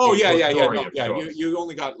technically. Oh yeah. You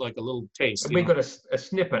only got like a little taste. We got a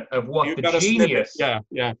snippet of what the genius. Yeah.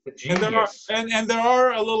 The genius. And there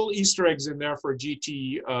are a little Easter eggs in there for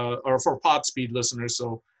GT or for Podspeed listeners,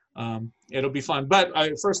 so it'll be fun. But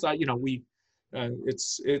first, we.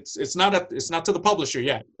 It's not to the publisher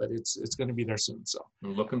yet, but it's going to be there soon. So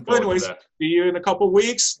I'm looking forward to that. See you in a couple of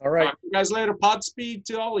weeks. All right. Talk to you guys later. Podspeed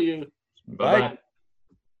to all of you. Bye.